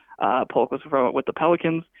Conley. Polk was with the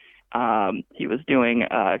Pelicans. He was doing,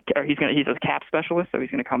 he's a cap specialist, so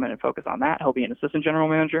he's going to come in and focus on that. He'll be an assistant general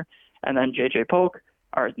manager. And then J.J. Polk,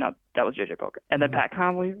 that was J.J. Polk. And then Pat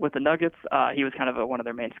Conley with the Nuggets, he was kind of one of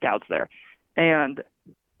their main scouts there. And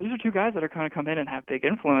these are two guys that are kind of come in and have big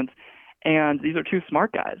influence. And these are two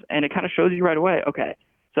smart guys. And it kind of shows you right away, okay,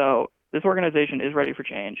 so this organization is ready for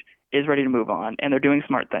change, is ready to move on, and they're doing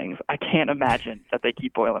smart things. I can't imagine that they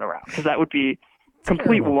keep Boylen around, because that would be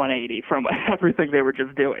complete 180 from everything they were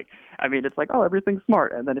just doing. I mean, it's like, oh, everything's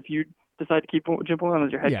smart. And then if you decide to keep Jim Boylen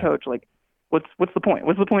as your head coach, like, what's the point?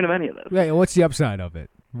 What's the point of any of this? Right. What's the upside of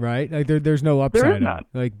it? Right. Like there's no upside. There is none.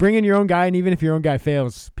 Like bring in your own guy, and even if your own guy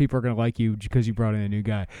fails, people are going to like you because you brought in a new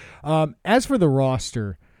guy. As for the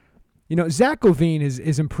roster, Zach LaVine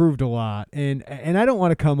has improved a lot, and I don't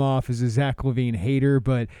want to come off as a Zach LaVine hater,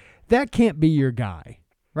 but that can't be your guy.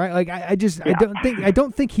 Right, like I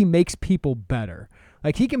don't think he makes people better.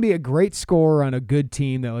 Like he can be a great scorer on a good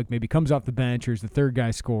team that like maybe comes off the bench or is the third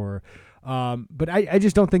guy scorer, but I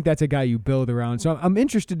just don't think that's a guy you build around. So I'm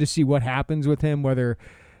interested to see what happens with him. Whether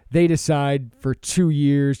they decide for 2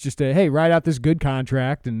 years just to ride out this good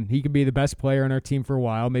contract and he can be the best player on our team for a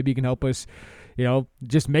while. Maybe he can help us,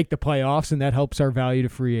 just make the playoffs, and that helps our value to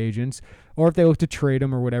free agents. Or if they look to trade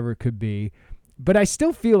him or whatever it could be. But I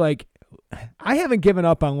still feel like I haven't given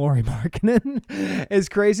up on Lauri Markkanen, as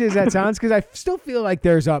crazy as that sounds, because I still feel like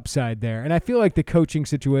there's upside there. And I feel like the coaching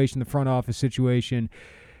situation, the front office situation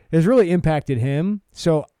has really impacted him.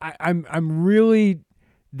 So I'm really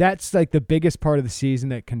that's like the biggest part of the season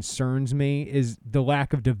that concerns me is the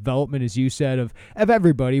lack of development, as you said, of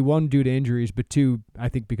everybody. One, due to injuries, but two, I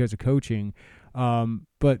think because of coaching.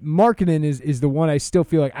 But Markkanen is the one I still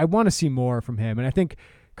feel like I want to see more from him, and I think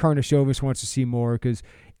Karnisovas wants to see more because,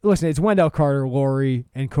 listen, it's Wendell Carter, Laurie,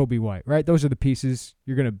 and Kobe White, right? Those are the pieces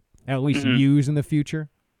you're going to at least use in the future.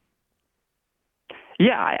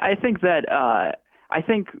 Yeah, I think that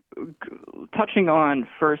touching on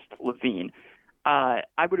first LaVine,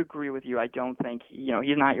 I would agree with you. I don't think, he's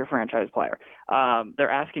not your franchise player. They're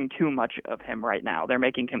asking too much of him right now. They're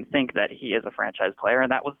making him think that he is a franchise player,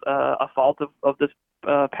 and that was a fault of this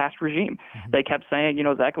past regime. Mm-hmm. They kept saying,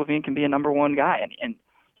 Zach LaVine can be a number one guy, and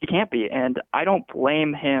he can't be. And I don't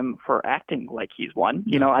blame him for acting like he's one.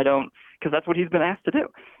 I don't, because that's what he's been asked to do.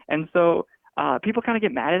 And so people kind of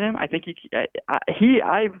get mad at him. I think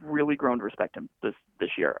I've really grown to respect him this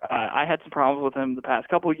year. I had some problems with him the past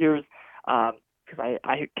couple of years. Because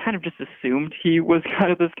I kind of just assumed he was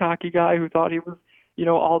kind of this cocky guy who thought he was,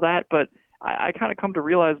 all that. But I kind of come to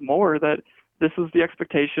realize more that this is the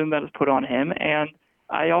expectation that is put on him. And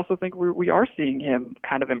I also think we are seeing him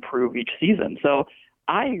kind of improve each season. So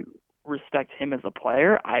I respect him as a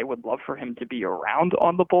player. I would love for him to be around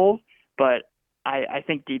on the Bulls, but I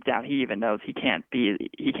think deep down he even knows he can't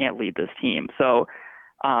lead this team. So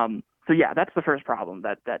yeah, that's the first problem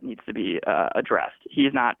that needs to be addressed.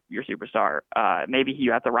 He's not your superstar. Maybe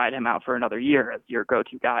you have to ride him out for another year as your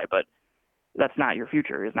go-to guy, but that's not your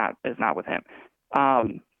future. Is not with him.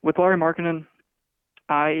 With Lauri Markkanen,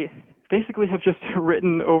 I basically have just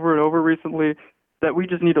written over and over recently that we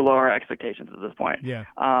just need to lower our expectations at this point. Yeah.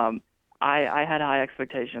 I had high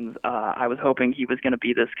expectations. I was hoping he was going to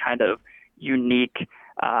be this kind of unique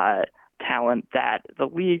talent that the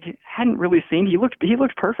league hadn't really seen. He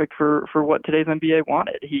looked perfect for what today's NBA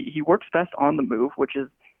wanted. He works best on the move, which is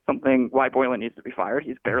something why Boylen needs to be fired.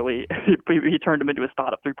 He's barely he turned him into a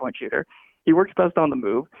spot-up three-point shooter. He works best on the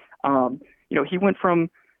move. He went from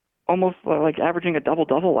almost like averaging a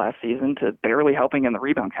double-double last season to barely helping in the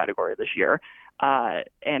rebound category this year.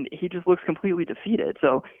 And he just looks completely defeated.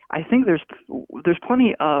 So I think there's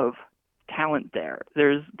plenty of talent there.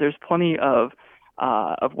 There's plenty of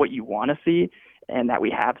what you want to see and that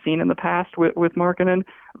we have seen in the past with Markkanen,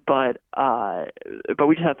 but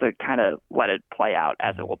we just have to kind of let it play out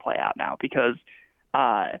as it will play out now because,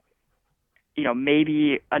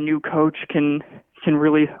 maybe a new coach can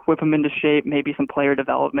really whip him into shape, maybe some player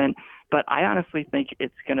development, but I honestly think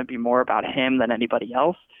it's going to be more about him than anybody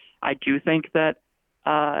else. I do think that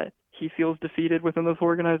he feels defeated within this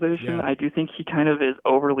organization. Yeah. I do think he kind of is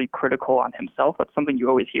overly critical on himself. That's something you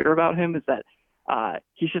always hear about him is that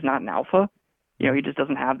he's just not an alpha. He just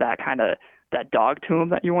doesn't have that kind of that dog to him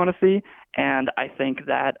that you want to see. And I think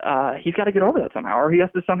that he's got to get over that somehow, or he has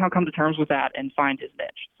to somehow come to terms with that and find his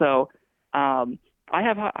niche. So I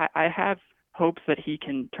have hopes that he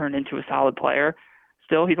can turn into a solid player.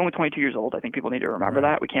 Still, he's only 22 years old. I think people need to remember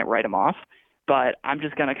that. We can't write him off. But I'm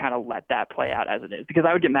just going to kind of let that play out as it is because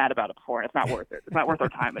I would get mad about it before, and it's not worth it. It's not worth our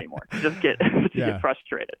time anymore to just get get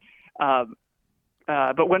frustrated.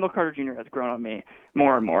 But Wendell Carter Jr. has grown on me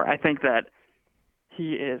more and more. I think that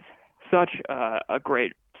he is such a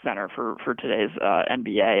great center for today's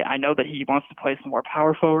NBA. I know that he wants to play some more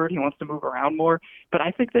power forward. He wants to move around more. But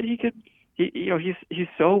I think that he could. He's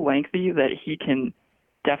so lengthy that he can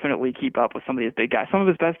definitely keep up with some of these big guys. Some of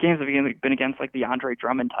his best games have been against like the Andre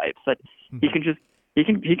Drummond types that he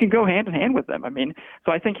can go hand in hand with them. I mean,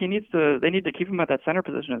 so I think they need to keep him at that center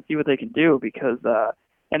position and see what they can do because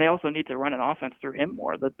and they also need to run an offense through him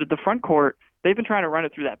more. The front court, they've been trying to run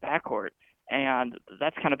it through that back court, and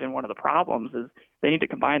that's kind of been one of the problems is they need to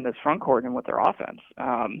combine this front court in with their offense.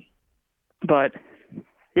 But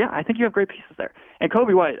yeah, I think you have great pieces there. And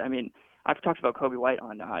Kobe White, I mean, I've talked about Kobe White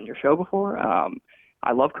on your show before.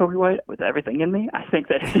 I love Kobe White with everything in me. I think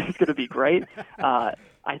that he's going to be great. I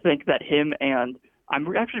think that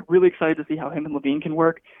I'm actually really excited to see how him and LaVine can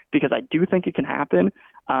work because I do think it can happen.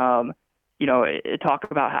 And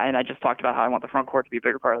I just talked about how I want the front court to be a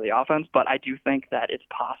bigger part of the offense, but I do think that it's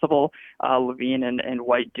possible LaVine and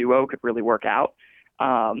White duo could really work out.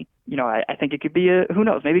 I think it could be who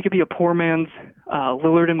knows, maybe it could be a poor man's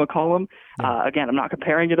Lillard and McCollum. Again, I'm not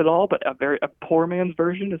comparing it at all, but a poor man's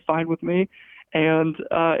version is fine with me. And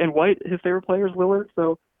White, his favorite player is Lillard,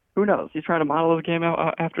 so who knows? He's trying to model his game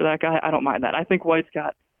out after that guy. I don't mind that. I think White's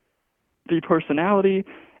got the personality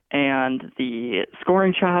and the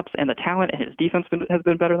scoring chops and the talent, and his defense has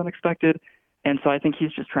been better than expected. And so I think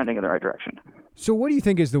he's just trending in the right direction. So what do you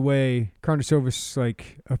think is the way Karnisovas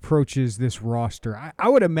approaches this roster? I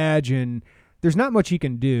would imagine there's not much he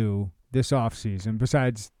can do this offseason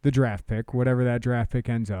besides the draft pick, whatever that draft pick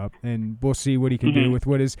ends up, and we'll see what he can do with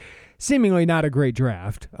what is seemingly not a great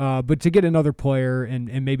draft. But to get another player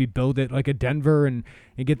and maybe build it like a Denver and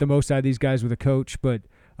get the most out of these guys with a coach. But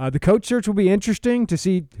the coach search will be interesting to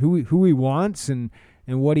see who he wants and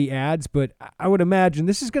what he adds. But I would imagine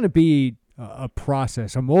this is going to be a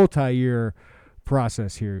process, a multi-year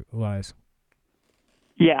process here, Elias.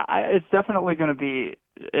 Yeah, it's definitely going to be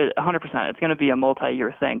 100%. It's going to be a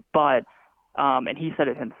multi-year thing. But, and he said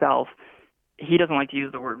it himself, he doesn't like to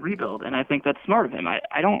use the word rebuild, and I think that's smart of him.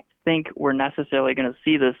 I don't think we're necessarily going to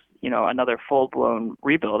see this, another full-blown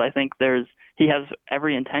rebuild. I think he has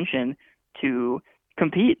every intention to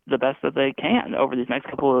compete the best that they can over these next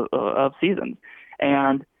couple of seasons.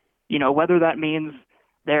 And, whether that means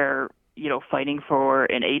they're fighting for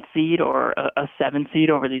an 8 seed or a 7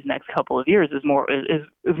 seed over these next couple of years is more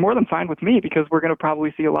than fine with me, because we're going to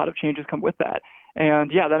probably see a lot of changes come with that.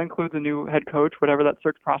 And yeah, that includes a new head coach, whatever that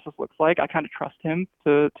search process looks like. I kind of trust him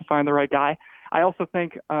to find the right guy. I also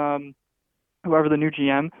think whoever the new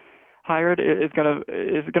GM hired is going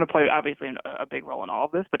to play obviously a big role in all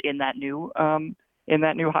of this, but in that new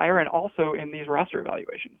hire and also in these roster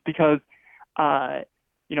evaluations, because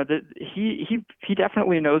he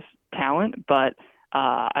definitely knows talent, but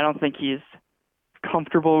I don't think he's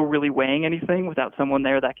comfortable really weighing anything without someone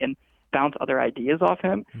there that can bounce other ideas off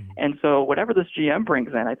him. And so whatever this GM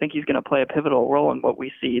brings in, I think he's going to play a pivotal role in what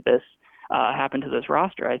we see this happen to this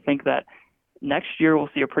roster. I think that next year we'll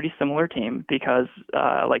see a pretty similar team because,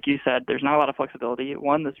 like you said, there's not a lot of flexibility.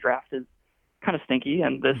 One, this draft is kind of stinky,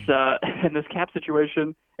 and this and this cap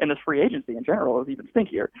situation and this free agency in general is even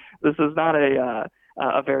stinkier. This is not a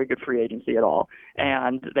very good free agency at all,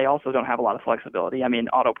 and they also don't have a lot of flexibility. I mean,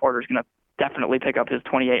 Otto Porter's going to definitely pick up his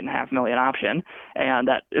 $28.5 million option, and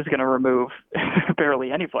that is going to remove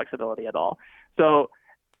barely any flexibility at all. So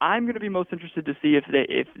I'm going to be most interested to see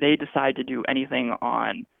if they decide to do anything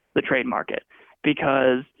on the trade market,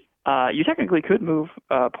 because you technically could move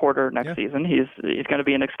Porter next season. He's going to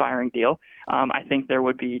be an expiring deal. I think there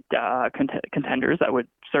would be contenders that would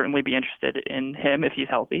certainly be interested in him if he's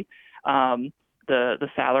healthy. The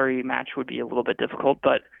salary match would be a little bit difficult,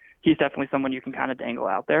 but he's definitely someone you can kind of dangle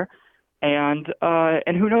out there. And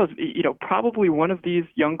who knows, probably one of these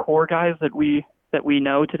young core guys that we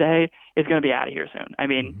know today is going to be out of here soon. I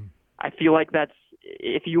mean, I feel like that's,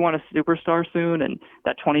 if you want a superstar soon, and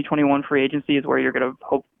that 2021 free agency is where you're going to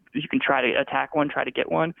hope you can try to attack one, try to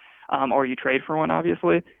get one, or you trade for one,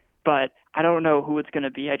 obviously. But I don't know who it's going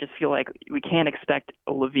to be. I just feel like we can't expect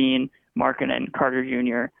LaVine, Markkanen, Carter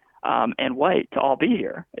Jr., and White to all be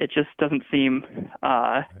here. It just doesn't seem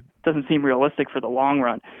realistic for the long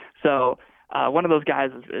run. So one of those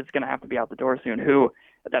guys is going to have to be out the door soon.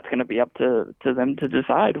 That's going to be up to them to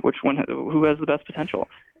decide who has the best potential.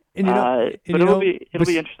 And it'll be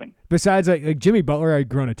interesting. Besides, like Jimmy Butler, I'd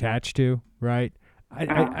grown attached to, right?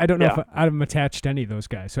 I don't know if I'm attached to any of those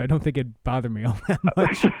guys, so I don't think it'd bother me all that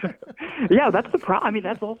much. Yeah, that's the problem. I mean,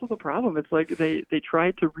 that's also the problem. It's like they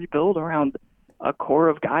tried to rebuild around a core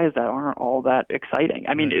of guys that aren't all that exciting.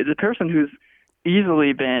 I mean, the person who's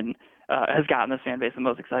easily been has gotten this fan base the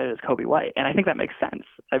most excited is Coby White, and I think that makes sense.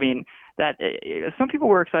 I mean, that some people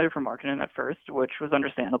were excited for Markkanen at first, which was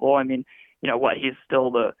understandable. I mean, he's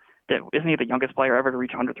still isn't he the youngest player ever to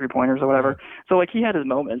reach 100 3-pointers or whatever? So like he had his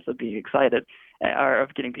moments of being excited, or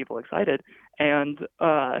of getting people excited, and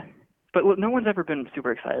but no one's ever been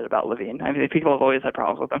super excited about LaVine. I mean, people have always had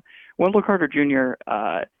problems with him. Wendell Carter Jr.,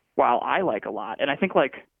 while I like a lot, and I think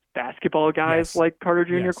like basketball guys like Carter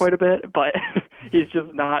Jr. quite a bit, but he's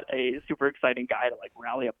just not a super exciting guy to like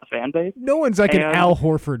rally up the fan base. No one's like an Al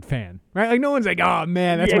Horford fan, right? Like no one's like, oh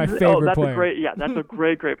man, that's my favorite player. That's a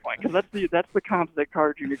great point, because that's the comp that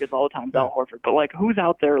Carter Jr. gets all the time, Al Horford. But like, who's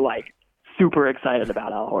out there like super excited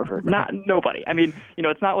about Al Horford? Nobody. I mean,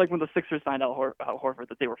 it's not like when the Sixers signed Al Horford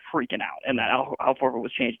that they were freaking out and that Al Horford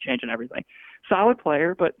was changing everything. Solid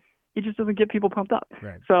player, but he just doesn't get people pumped up.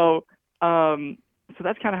 Right. So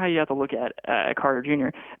that's kind of how you have to look at Carter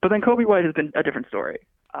Jr. But then Coby White has been a different story.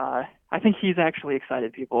 I think he's actually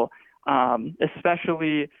excited people,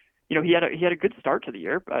 especially, he had a good start to the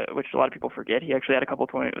year, which a lot of people forget. He actually had a couple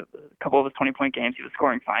of his 20-point games. He was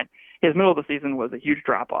scoring fine. His middle of the season was a huge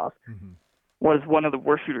drop-off. Was one of the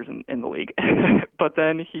worst shooters in the league. But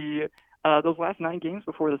then he those last 9 games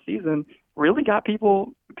before the season really got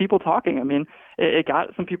people talking. I mean, it got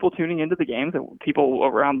some people tuning into the games, and people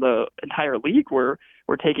around the entire league were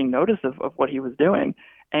taking notice of what he was doing.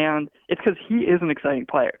 And it's because he is an exciting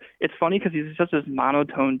player. It's funny because he's just this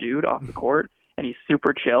monotone dude off the court, and he's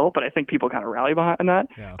super chill, but I think people kind of rally behind that.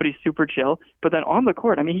 Yeah. But he's super chill. But then on the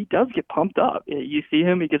court, I mean, he does get pumped up. You see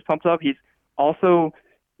him, he gets pumped up. He's also,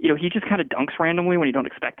 he just kind of dunks randomly when you don't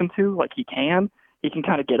expect him to. Like he can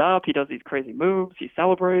kind of get up. He does these crazy moves. He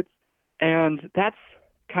celebrates. And that's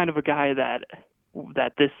kind of a guy that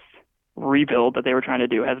this rebuild that they were trying to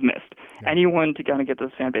do has missed. Yeah. Anyone to kind of get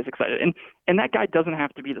this fan base excited. And that guy doesn't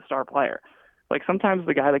have to be the star player. Like sometimes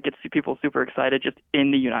the guy that gets people super excited just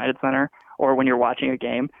in the United Center or when you're watching a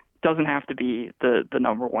game doesn't have to be the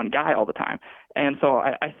number one guy all the time. And so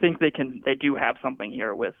I think they do have something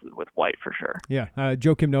here with White for sure. Yeah.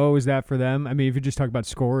 Joakim Noah was that for them. I mean, if you just talk about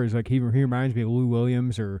scorers, like he reminds me of Lou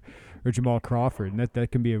Williams or Jamal Crawford, and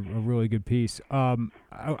that can be a really good piece.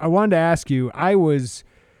 I wanted to ask you, I was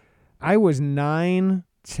 9,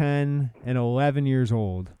 10, and 11 years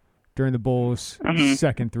old during the Bulls'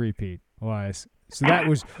 second three-peat, Elias. So that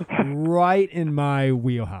was right in my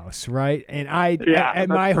wheelhouse, right? And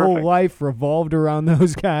my whole life revolved around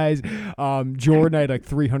those guys. Jordan, I had like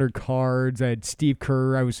 300 cards. I had Steve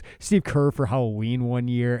Kerr. I was Steve Kerr for Halloween one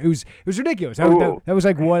year. It was ridiculous. That was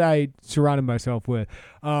like what I surrounded myself with.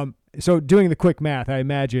 So doing the quick math, I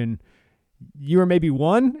imagine you were maybe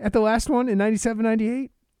 1 at the last one in 97,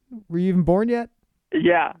 98? Were you even born yet?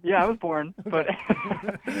 Yeah, I was born, but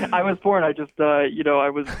I was born. I just, I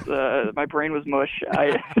was, my brain was mush.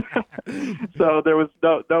 So there was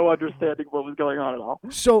no understanding what was going on at all.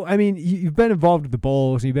 So, I mean, you've been involved with the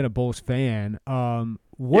Bulls, and you've been a Bulls fan.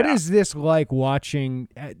 What is this like watching?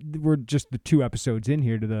 We're just the 2 episodes in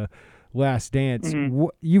here to the Last Dance. Mm-hmm.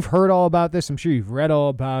 You've heard all about this. I'm sure you've read all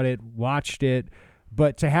about it, watched it.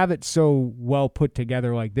 But to have it so well put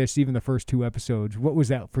together like this, even the first 2 episodes, what was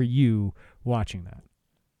that for you watching that?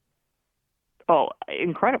 Oh,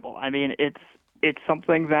 incredible. I mean, it's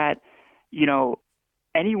something that,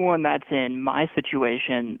 anyone that's in my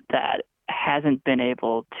situation that hasn't been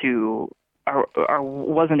able to or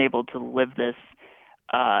wasn't able to live this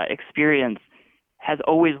experience has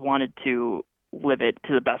always wanted to live it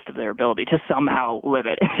to the best of their ability, to somehow live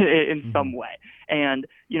it in some way. And,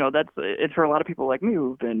 it's for a lot of people like me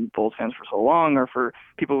who've been Bulls fans for so long, or for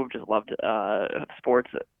people who've just loved sports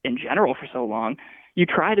in general for so long. You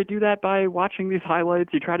try to do that by watching these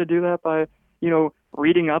highlights. You try to do that by,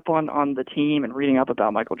 reading up on the team and reading up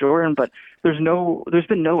about Michael Jordan. But there's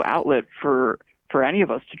been no outlet for any of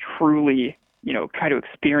us to truly, try to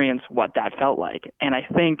experience what that felt like. And I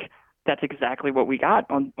think that's exactly what we got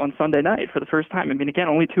on Sunday night for the first time. I mean, again,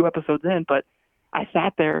 only 2 episodes in, but I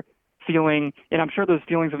sat there feeling, and I'm sure there's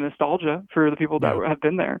feelings of nostalgia for the people that have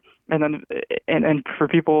been there. And then, and for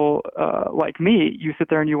people like me, you sit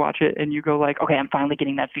there and you watch it and you go like, okay, I'm finally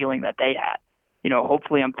getting that feeling that they had.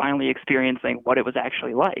 Hopefully I'm finally experiencing what it was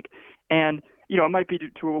actually like. And, it might be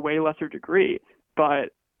to a way lesser degree, but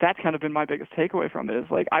that's kind of been my biggest takeaway from it is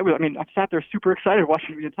like, I sat there super excited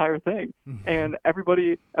watching the entire thing. And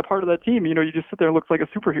everybody, a part of that team, you just sit there and looks like a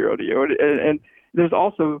superhero to you. And there's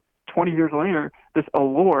also 20 years later, this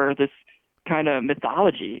allure, this kind of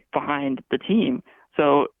mythology behind the team.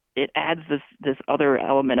 So it adds this other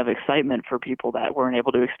element of excitement for people that weren't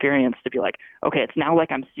able to experience, to be like, okay, it's now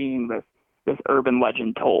like I'm seeing this urban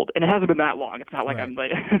legend told. And it hasn't been that long. It's not like I'm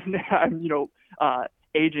like, I'm,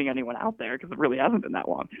 aging anyone out there, because it really hasn't been that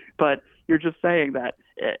long. But you're just saying that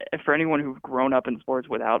for anyone who's grown up in sports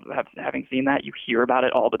without having seen that, you hear about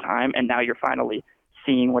it all the time, and now you're finally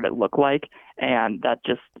seeing what it looked like, and that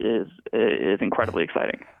just is incredibly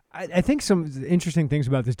exciting. I think some interesting things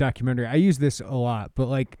about this documentary, I use this a lot, but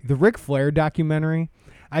like the Ric Flair documentary,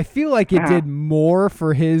 I feel like it did more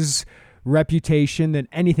for his reputation than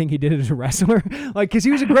anything he did as a wrestler. Like, because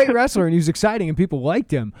he was a great wrestler and he was exciting and people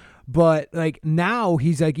liked him, but like now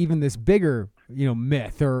he's like even this bigger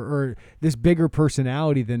myth or this bigger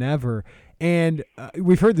personality than ever. And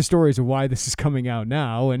we've heard the stories of why this is coming out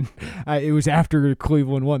now, and it was after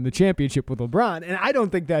Cleveland won the championship with LeBron, and I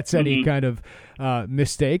don't think that's any kind of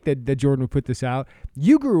mistake that Jordan would put this out.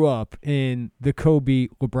 You grew up in the Kobe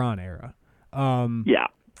LeBron era. Yeah.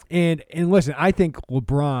 And listen, I think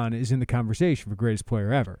LeBron is in the conversation for greatest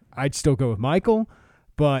player ever. I'd still go with Michael,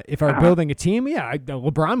 but if I'm building a team,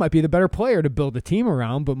 LeBron might be the better player to build a team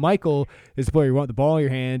around, but Michael is the player you want the ball in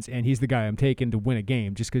your hands, and he's the guy I'm taking to win a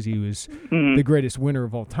game just because he was the greatest winner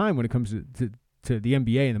of all time when it comes to the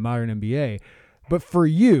NBA and the modern NBA. But for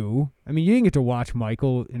you, I mean, you didn't get to watch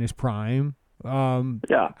Michael in his prime.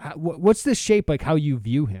 What's this shape like how you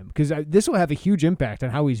view him? Because this will have a huge impact on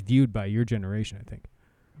how he's viewed by your generation, I think.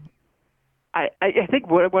 I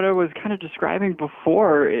think what I was kind of describing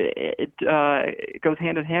before, it goes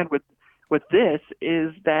hand in hand with this,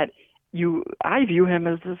 is that I view him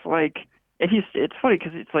as this like it's funny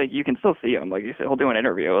because it's like you can still see him. Like you said, he'll do an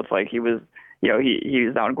interview. It's like he was, he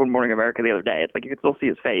was on Good Morning America the other day. It's like you can still see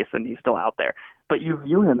his face and he's still out there. But you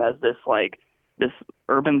view him as this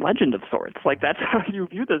urban legend of sorts. Like that's how you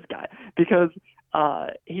view this guy because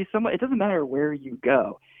he's someone. It doesn't matter where you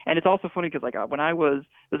go. And it's also funny because when I was,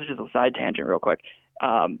 this is just a side tangent real quick,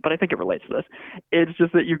 but I think it relates to this. It's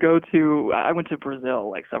just that I went to Brazil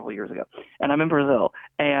like several years ago, and I'm in Brazil,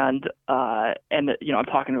 and I'm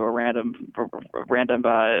talking to a random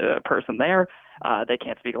person there. They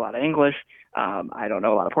can't speak a lot of English. I don't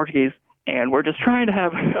know a lot of Portuguese. And we're just trying to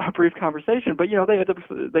have a brief conversation, but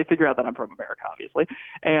they figure out that I'm from America, obviously.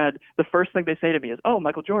 And the first thing they say to me is, "Oh,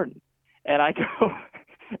 Michael Jordan," and I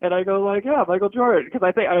go like, "Yeah, Michael Jordan," because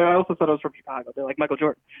I also said I was from Chicago. They're like, "Michael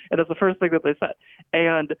Jordan," and that's the first thing that they said.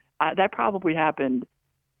 And that probably happened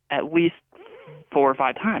at least 4 or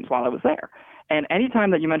 5 times while I was there. And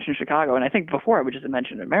anytime that you mention Chicago, and I think before I would just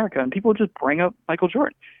mention America, and people just bring up Michael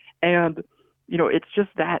Jordan, and it's just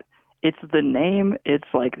that. It's the name,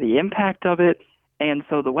 it's like the impact of it. And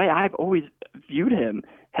so the way I've always viewed him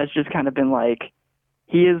has just kind of been like,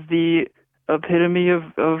 he is the epitome of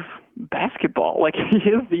basketball. Like he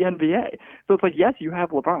is the NBA. So it's like, yes, you have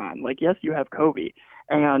LeBron. Like, yes, you have Kobe.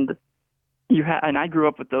 And and I grew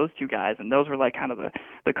up with those two guys, and those were like kind of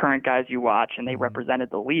the current guys you watch, and they represented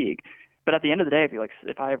the league. But at the end of the day,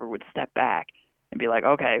 if I ever would step back and be like,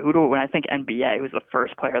 okay, when I think NBA, who's the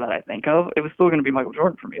first player that I think of, it was still going to be Michael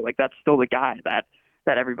Jordan for me. Like that's still the guy that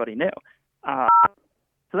everybody knew. So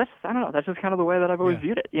that's, I don't know, that's just kind of the way that I've always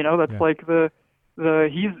viewed it. That's like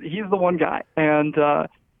he's the one guy. And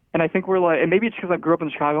I think we're like, and maybe it's because I grew up in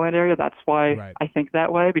the Chicagoland area. That's why I think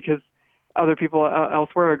that way, because other people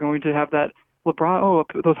elsewhere are going to have that LeBron,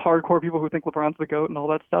 those hardcore people who think LeBron's the GOAT and all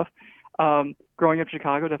that stuff. Growing up in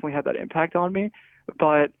Chicago definitely had that impact on me,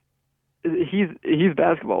 but he's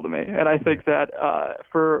basketball to me, and I think that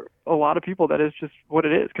for a lot of people that is just what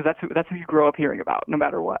it is, because that's who you grow up hearing about, no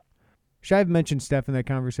matter what. Should I have mentioned Steph in that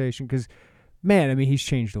conversation? Because, man, I mean, he's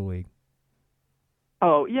changed the league.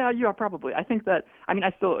 Oh yeah, probably. I think that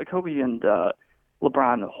Kobe and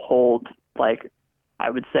LeBron hold, like,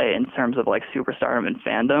 I would say in terms of like superstardom and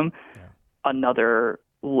fandom, another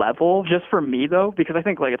level. Just for me though, because I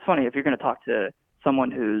think like it's funny if you're going to talk to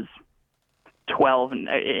someone who's 12 and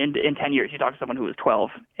in 10 years, you talk to someone who was 12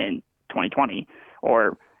 in 2020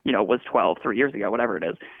 or, was 12 3 years ago, whatever it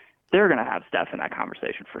is, they're going to have Steph in that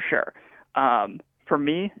conversation for sure. For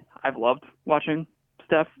me, I've loved watching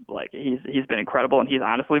Steph. Like he's been incredible. And he's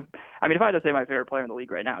honestly, if I had to say my favorite player in the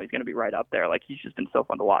league right now, he's going to be right up there. Like he's just been so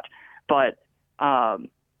fun to watch. But I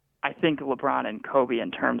think LeBron and Kobe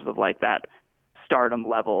in terms of like that stardom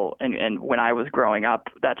level. And when I was growing up,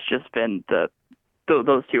 that's just been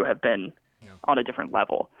those two have been on a different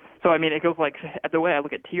level. So, it goes like the way I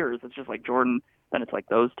look at tiers, it's just like Jordan, then it's like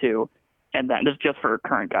those two. And then just for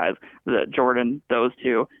current guys, the Jordan, those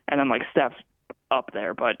two, and then like Steph's up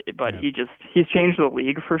there, but he's changed the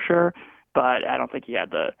league for sure. But I don't think he has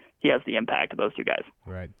the impact of those two guys.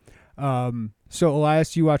 Right. So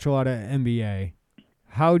Elias, you watch a lot of NBA.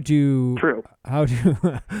 How do Ayo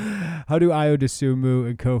Dosunmu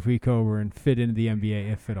and Kofi Cockburn fit into the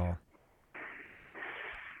NBA, if at all?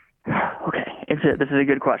 Okay, this is a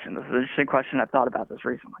good question. This is an interesting question. I've thought about this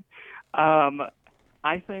recently.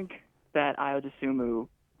 I think that Ayo Dosunmu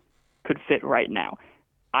could fit right now.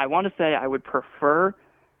 I want to say I would prefer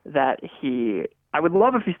that I would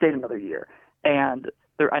love if he stayed another year. And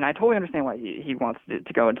I totally understand why he wants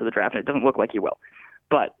to go into the draft, and it doesn't look like he will.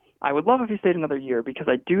 But I would love if he stayed another year, because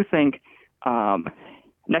I do think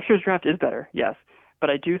next year's draft is better, yes. But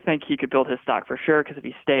I do think he could build his stock for sure, because if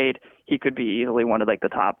he stayed, he could be easily one of like the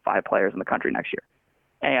top 5 players in the country next year.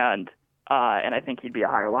 And I think he'd be a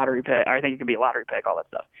higher lottery pick. I think he could be a lottery pick, all that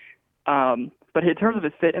stuff. But in terms of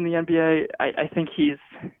his fit in the NBA, I think he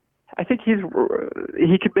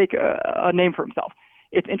could make a name for himself.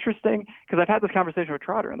 It's interesting because I've had this conversation with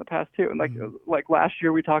Trotter in the past too, and like last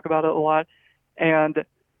year we talk about it a lot, and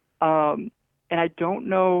I don't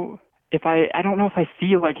know if I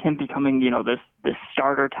see like him becoming this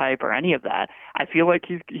starter type or any of that. I feel like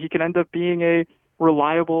he could end up being a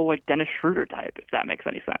reliable like Dennis Schroeder type, if that makes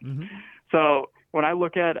any sense. Mm-hmm. So when I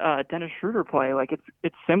look at Dennis Schroeder play, like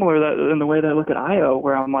it's similar in the way that I look at Ayo,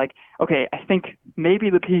 where I'm like, okay, I think maybe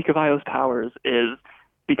the peak of Ayo's powers is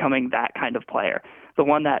becoming that kind of player, the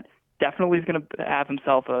one that definitely is going to have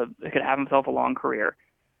himself a long career,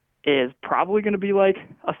 is probably going to be like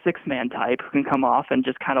a 6-man type who can come off and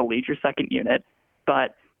just kind of lead your second unit.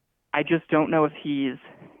 But I just don't know if he's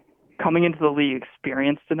coming into the league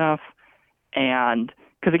experienced enough, and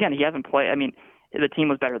because again, he hasn't played. I mean, the team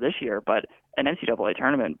was better this year, but an NCAA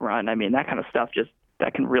tournament run, I mean, that kind of stuff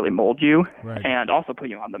that can really mold you and also put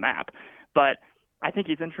you on the map. But I think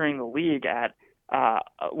he's entering the league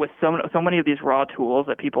with so many of these raw tools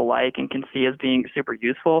that people like and can see as being super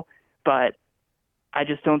useful, but I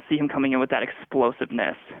just don't see him coming in with that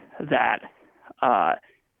explosiveness that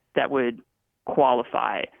would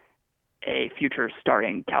qualify a future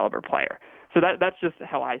starting caliber player. So that's just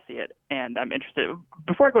how I see it, and I'm interested.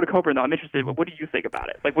 Before I go to Coburn, though, I'm interested. What do you think about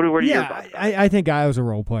it? Like, what are your thoughts? I think Io's a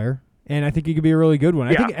role player, and I think he could be a really good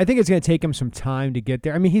one. Yeah. I think it's going to take him some time to get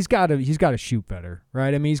there. I mean, he's got to shoot better,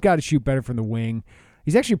 right? I mean, he's got to shoot better from the wing.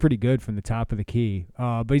 He's actually pretty good from the top of the key,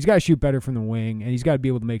 but he's got to shoot better from the wing, and he's got to be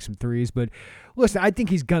able to make some threes. But listen, I think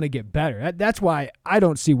he's going to get better. That's why I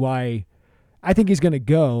don't see why. I think he's going to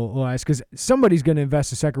go, Elias, because somebody's going to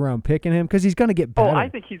invest a second-round pick in him because he's going to get better. Oh, I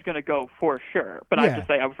think he's going to go for sure. But I just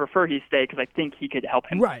say I would prefer he stay because I think he could help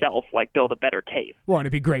himself build a better case. Well, and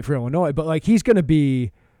it'd be great for Illinois, but he's going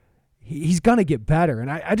to get better.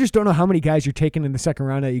 And I just don't know how many guys you're taking in the second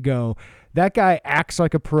round that you go, that guy acts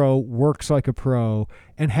like a pro, works like a pro,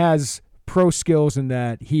 and has pro skills in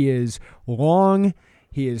that he is long,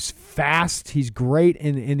 he is fast, he's great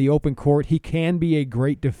in the open court, he can be a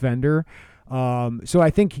great defender. So I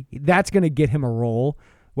think that's going to get him a role,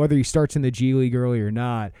 whether he starts in the G League early or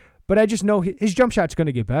not. But I just know his jump shot's going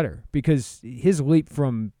to get better because his leap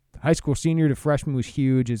from high school senior to freshman was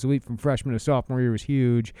huge. His leap from freshman to sophomore year was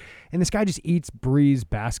huge. And this guy just eats, breathes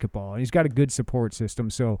basketball, and he's got a good support system.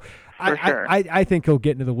 So I think he'll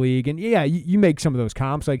get into the league. And, yeah, you make some of those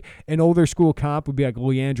comps. Like an older school comp would be like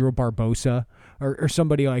Leandro Barbosa or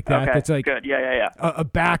somebody like that. Okay, that's like good. Yeah. A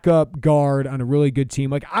backup guard on a really good team.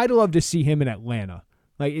 Like I'd love to see him in Atlanta.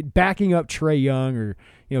 Like backing up Trae Young or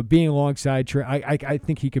being alongside Trae. I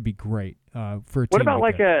think he could be great for a team. What about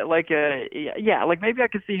like maybe I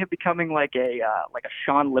could see him becoming like a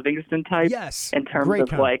Sean Livingston type. Yes, in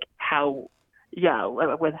terms of like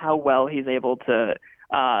with how well he's able to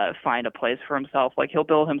find a place for himself. Like he'll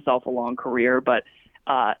build himself a long career, but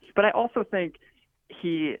I also think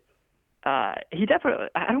he definitely,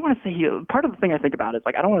 I don't want to say part of the thing I think about is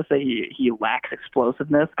like, I don't want to say he lacks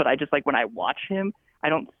explosiveness, but I just like when I watch him, I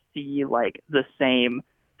don't see like the same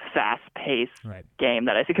fast-paced game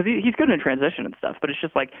that I see, because he's good in transition and stuff, but it's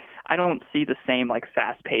just like, I don't see the same like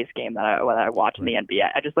fast-paced game that I watch in the NBA.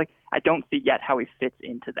 I don't see yet how he fits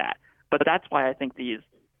into that, but that's why I think these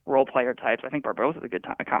role player types, I think Barbosa is a good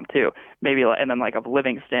comp too, maybe, and then like of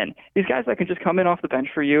Livingston, these guys that can just come in off the bench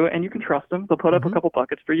for you and you can trust them. They'll put up a couple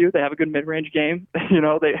buckets for you. They have a good mid-range game.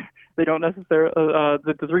 They don't necessarily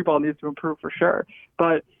the three ball needs to improve for sure,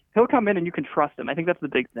 but he'll come in and you can trust him. I think that's the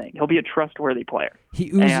big thing. He'll be a trustworthy player.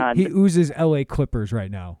 He oozes LA Clippers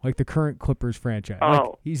right now, like the current Clippers franchise.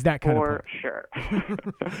 Oh, he's that kind of player. For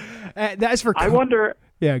sure. That's for. I wonder.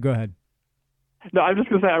 Yeah, go ahead. No, I'm just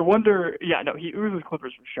going to say, I wonder, he oozes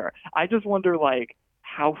Clippers for sure. I just wonder, like,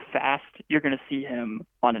 how fast you're going to see him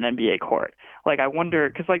on an NBA court. Like, I wonder,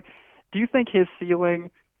 because, like, do you think his ceiling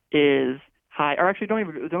is high? Or actually, don't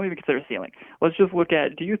even consider ceiling. Let's just look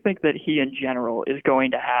at, do you think that he in general is going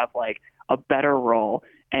to have, like, a better role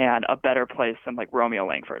and a better place than, like, Romeo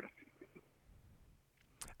Langford?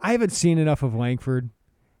 I haven't seen enough of Langford,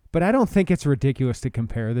 but I don't think it's ridiculous to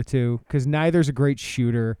compare the two, because neither's a great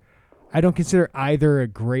shooter. I don't consider either a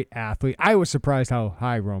great athlete. I was surprised how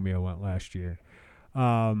high Romeo went last year.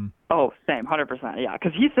 Same, 100%. Yeah,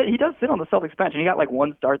 because he does sit on the Celtics bench, and he got like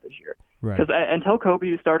one start this year. Right. Because until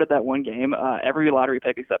Kobe started that one game, every lottery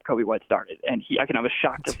pick except Kobe White started, and I was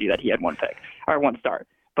shocked to see that he had one start.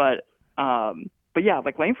 But yeah,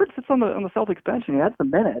 like Langford sits on the Celtics bench, and he has the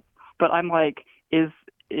minutes. But I'm like, is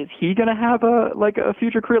he going to have a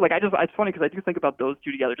future career? Like, it's funny because I do think about those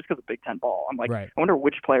two together just because of Big Ten ball. I'm like, I wonder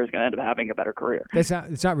which player is going to end up having a better career. It's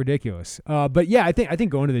not ridiculous. But yeah, I think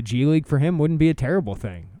going to the G League for him wouldn't be a terrible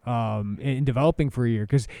thing in developing for a year.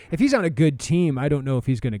 Because if he's on a good team, I don't know if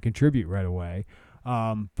he's going to contribute right away.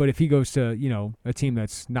 But if he goes to, a team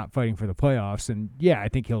that's not fighting for the playoffs, and I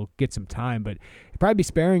think he'll get some time, but probably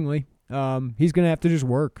sparingly. He's going to have to just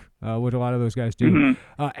work, what a lot of those guys do.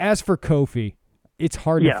 Mm-hmm. As for Kofi, it's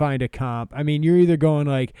hard to find a comp. I mean, you're either going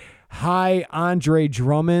like high Andre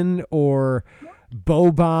Drummond or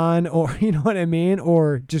Boban, or you know what I mean,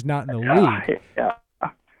 or just not in the league.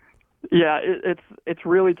 Yeah. It's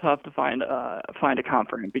really tough to find a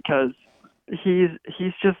comp for him because he's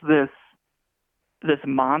just this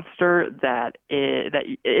monster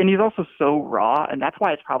and he's also so raw, and that's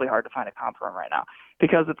why it's probably hard to find a comp for him right now,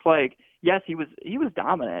 because it's like, yes, he was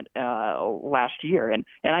dominant last year, and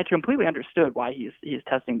I completely understood why he's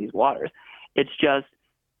testing these waters. It's just,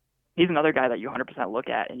 he's another guy that you 100% look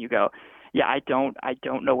at and you go, yeah, I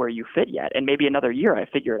don't know where you fit yet. And maybe another year I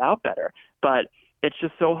figure it out better. But it's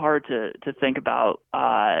just so hard to think about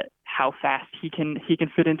how fast he can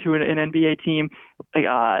fit into an NBA team.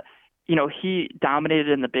 He dominated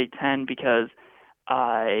in the Big Ten because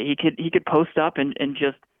he could post up and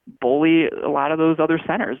just bully a lot of those other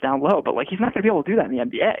centers down low. But he's not going to be able to do that in the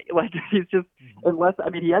NBA. He's just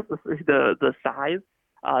he has the size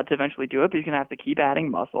to eventually do it, but he's going to have to keep adding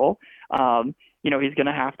muscle. He's going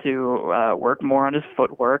to have to work more on his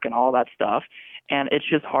footwork and all that stuff. And it's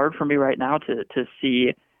just hard for me right now to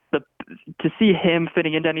see him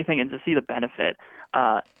fitting into anything and to see the benefit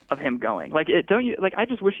of him going. I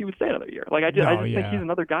just wish he would stay another year. I just think he's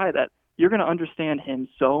another guy that you're going to understand him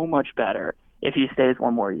so much better if he stays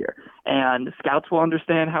one more year. And scouts will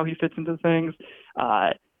understand how he fits into things.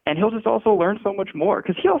 And he'll just also learn so much more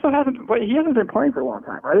because he hasn't been playing for a long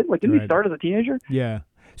time, right? Didn't he start as a teenager? Yeah.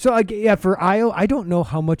 So for Ayo, I don't know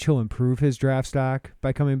how much he'll improve his draft stock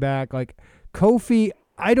by coming back. Kofi,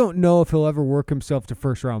 I don't know if he'll ever work himself to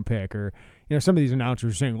first round pick, or some of these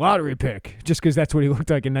announcers are saying lottery pick just because that's what he looked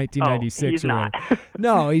like in 1996. He's not.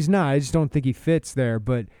 No, he's not. I just don't think he fits there.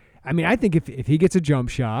 But I think if he gets a jump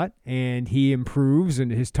shot and he improves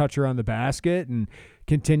and his touch around the basket and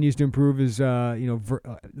continues to improve his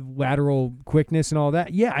lateral quickness and all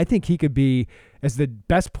that, I think he could be as the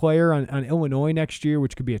best player on Illinois next year,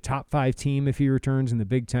 which could be a top 5 team if he returns in the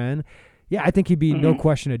Big Ten. Yeah, I think he'd be no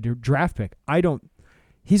question a draft pick.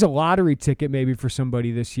 He's a lottery ticket maybe for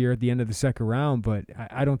somebody this year at the end of the second round, but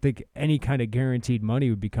I don't think any kind of guaranteed money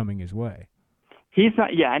would be coming his way. He's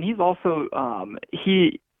not, and he's also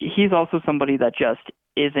he's also somebody that just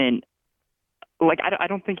isn't I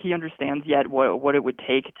don't think he understands yet what it would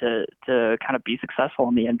take to kind of be successful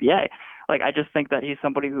in the NBA. I just think that he's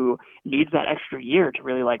somebody who needs that extra year to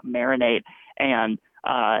really marinate and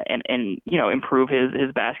improve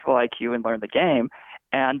his basketball IQ and learn the game.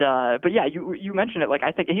 And but you mentioned it.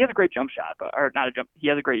 I think he has a great jump shot, or not a jump. He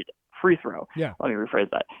has a great free throw. Yeah. Let me rephrase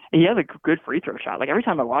that. He has a good free throw shot. Every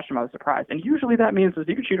time I watched him, I was surprised. And usually that means if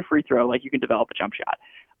you can shoot a free throw, you can develop a jump shot.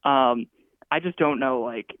 I just don't know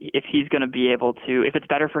if he's going to be able to. If it's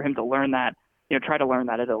better for him to learn that, try to learn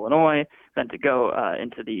that at Illinois than to go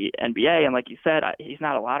into the NBA. And like you said, he's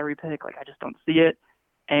not a lottery pick. I just don't see it.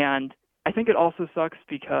 And I think it also sucks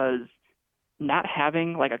because not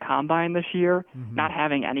having a combine this year, not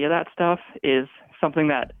having any of that stuff is something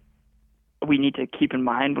that we need to keep in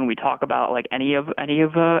mind when we talk about any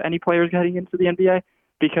players getting into the NBA,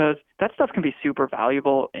 because that stuff can be super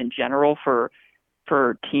valuable in general for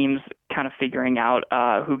teams kind of figuring out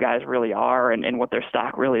who guys really are and what their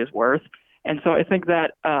stock really is worth. And so I think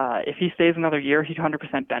that if he stays another year, he'd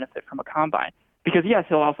 100% benefit from a combine, because yes,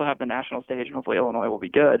 he'll also have the national stage and hopefully Illinois will be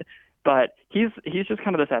good. But he's just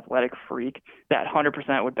kind of this athletic freak that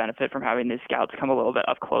 100% would benefit from having these scouts come a little bit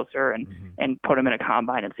up closer and put him in a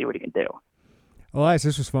combine and see what he can do. Elias,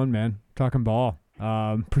 this was fun, man. Talking ball.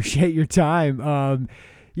 Appreciate your time.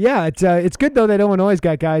 It's good though that Illinois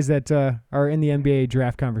got guys that are in the NBA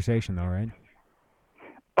draft conversation, though, right?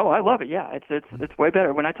 Oh, I love it. Yeah, it's way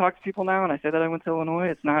better. When I talk to people now and I say that I went to Illinois,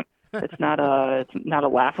 it's not a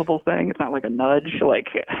laughable thing. It's not like a nudge.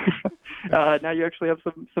 Now you actually have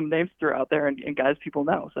some names to throw out there and guys people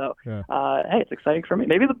know. So hey, it's exciting for me.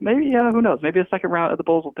 Maybe who knows? Maybe the second round of the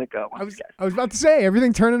Bulls will pick up. I was about to say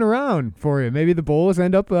everything turning around for you. Maybe the Bulls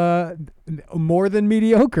end up more than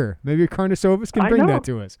mediocre. Maybe Karnisovas can bring that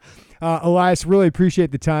to us. Elias, really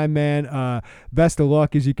appreciate the time, man. Best of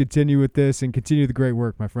luck as you continue with this and continue the great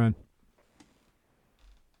work, my friend.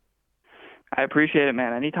 I appreciate it,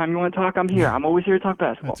 man. Anytime you want to talk, I'm here. I'm always here to talk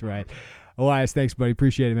basketball. That's right. Elias, thanks, buddy.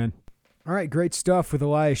 Appreciate it, man. All right, great stuff with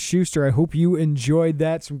Elias Schuster. I hope you enjoyed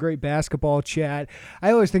that. Some great basketball chat.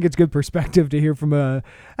 I always think it's good perspective to hear from a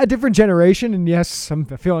different generation. And yes, I'm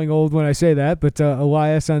feeling old when I say that, but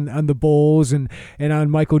Elias on the Bulls and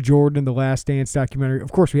on Michael Jordan and the Last Dance documentary.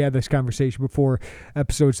 Of course, we had this conversation before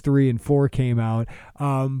episodes 3 and 4 came out.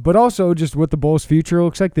 But also just what the Bulls' future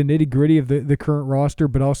looks like, the nitty-gritty of the current roster,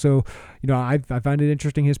 but also, I find it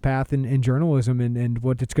interesting his path in journalism and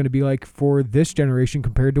what it's going to be like for this generation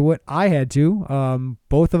compared to what I had to.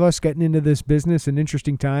 Both of us getting into this business, an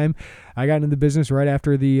interesting time. I got into the business right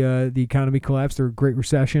after the economy collapsed, the Great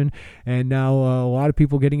Recession, and now a lot of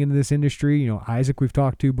people getting into this industry. Isaac we've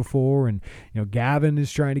talked to before, and Gavin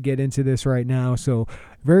is trying to get into this right now. So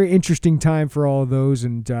very interesting time for all of those,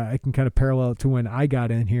 and I can kind of parallel it to when I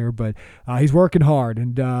got in here. But he's working hard,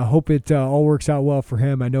 and hope it all works out well for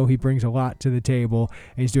him. I know he brings a lot to the table,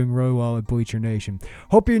 and he's doing really well at Bleacher Nation.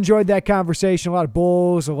 Hope you enjoyed that conversation. A lot of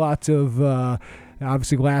Bulls, a lot of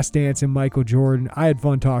Obviously, Last Dance and Michael Jordan. I had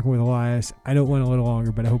fun talking with Elias. I know it went a little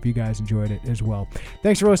longer, but I hope you guys enjoyed it as well.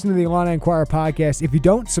 Thanks for listening to the Illini Inquirer podcast. If you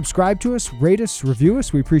don't, subscribe to us, rate us, review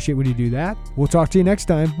us. We appreciate when you do that. We'll talk to you next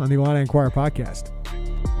time on the Illini Inquirer podcast.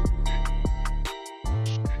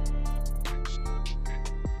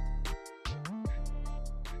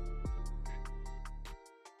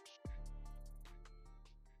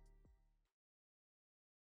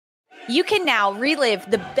 You can now relive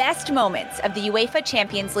the best moments of the UEFA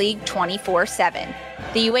Champions League 24/7.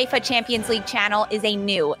 The UEFA Champions League channel is a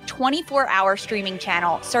new 24-hour streaming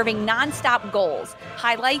channel serving non-stop goals,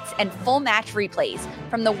 highlights, and full match replays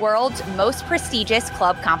from the world's most prestigious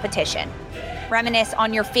club competition. Reminisce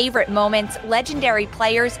on your favorite moments, legendary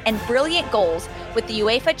players, and brilliant goals with the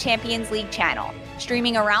UEFA Champions League channel,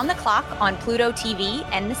 streaming around the clock on Pluto TV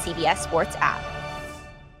and the CBS Sports app.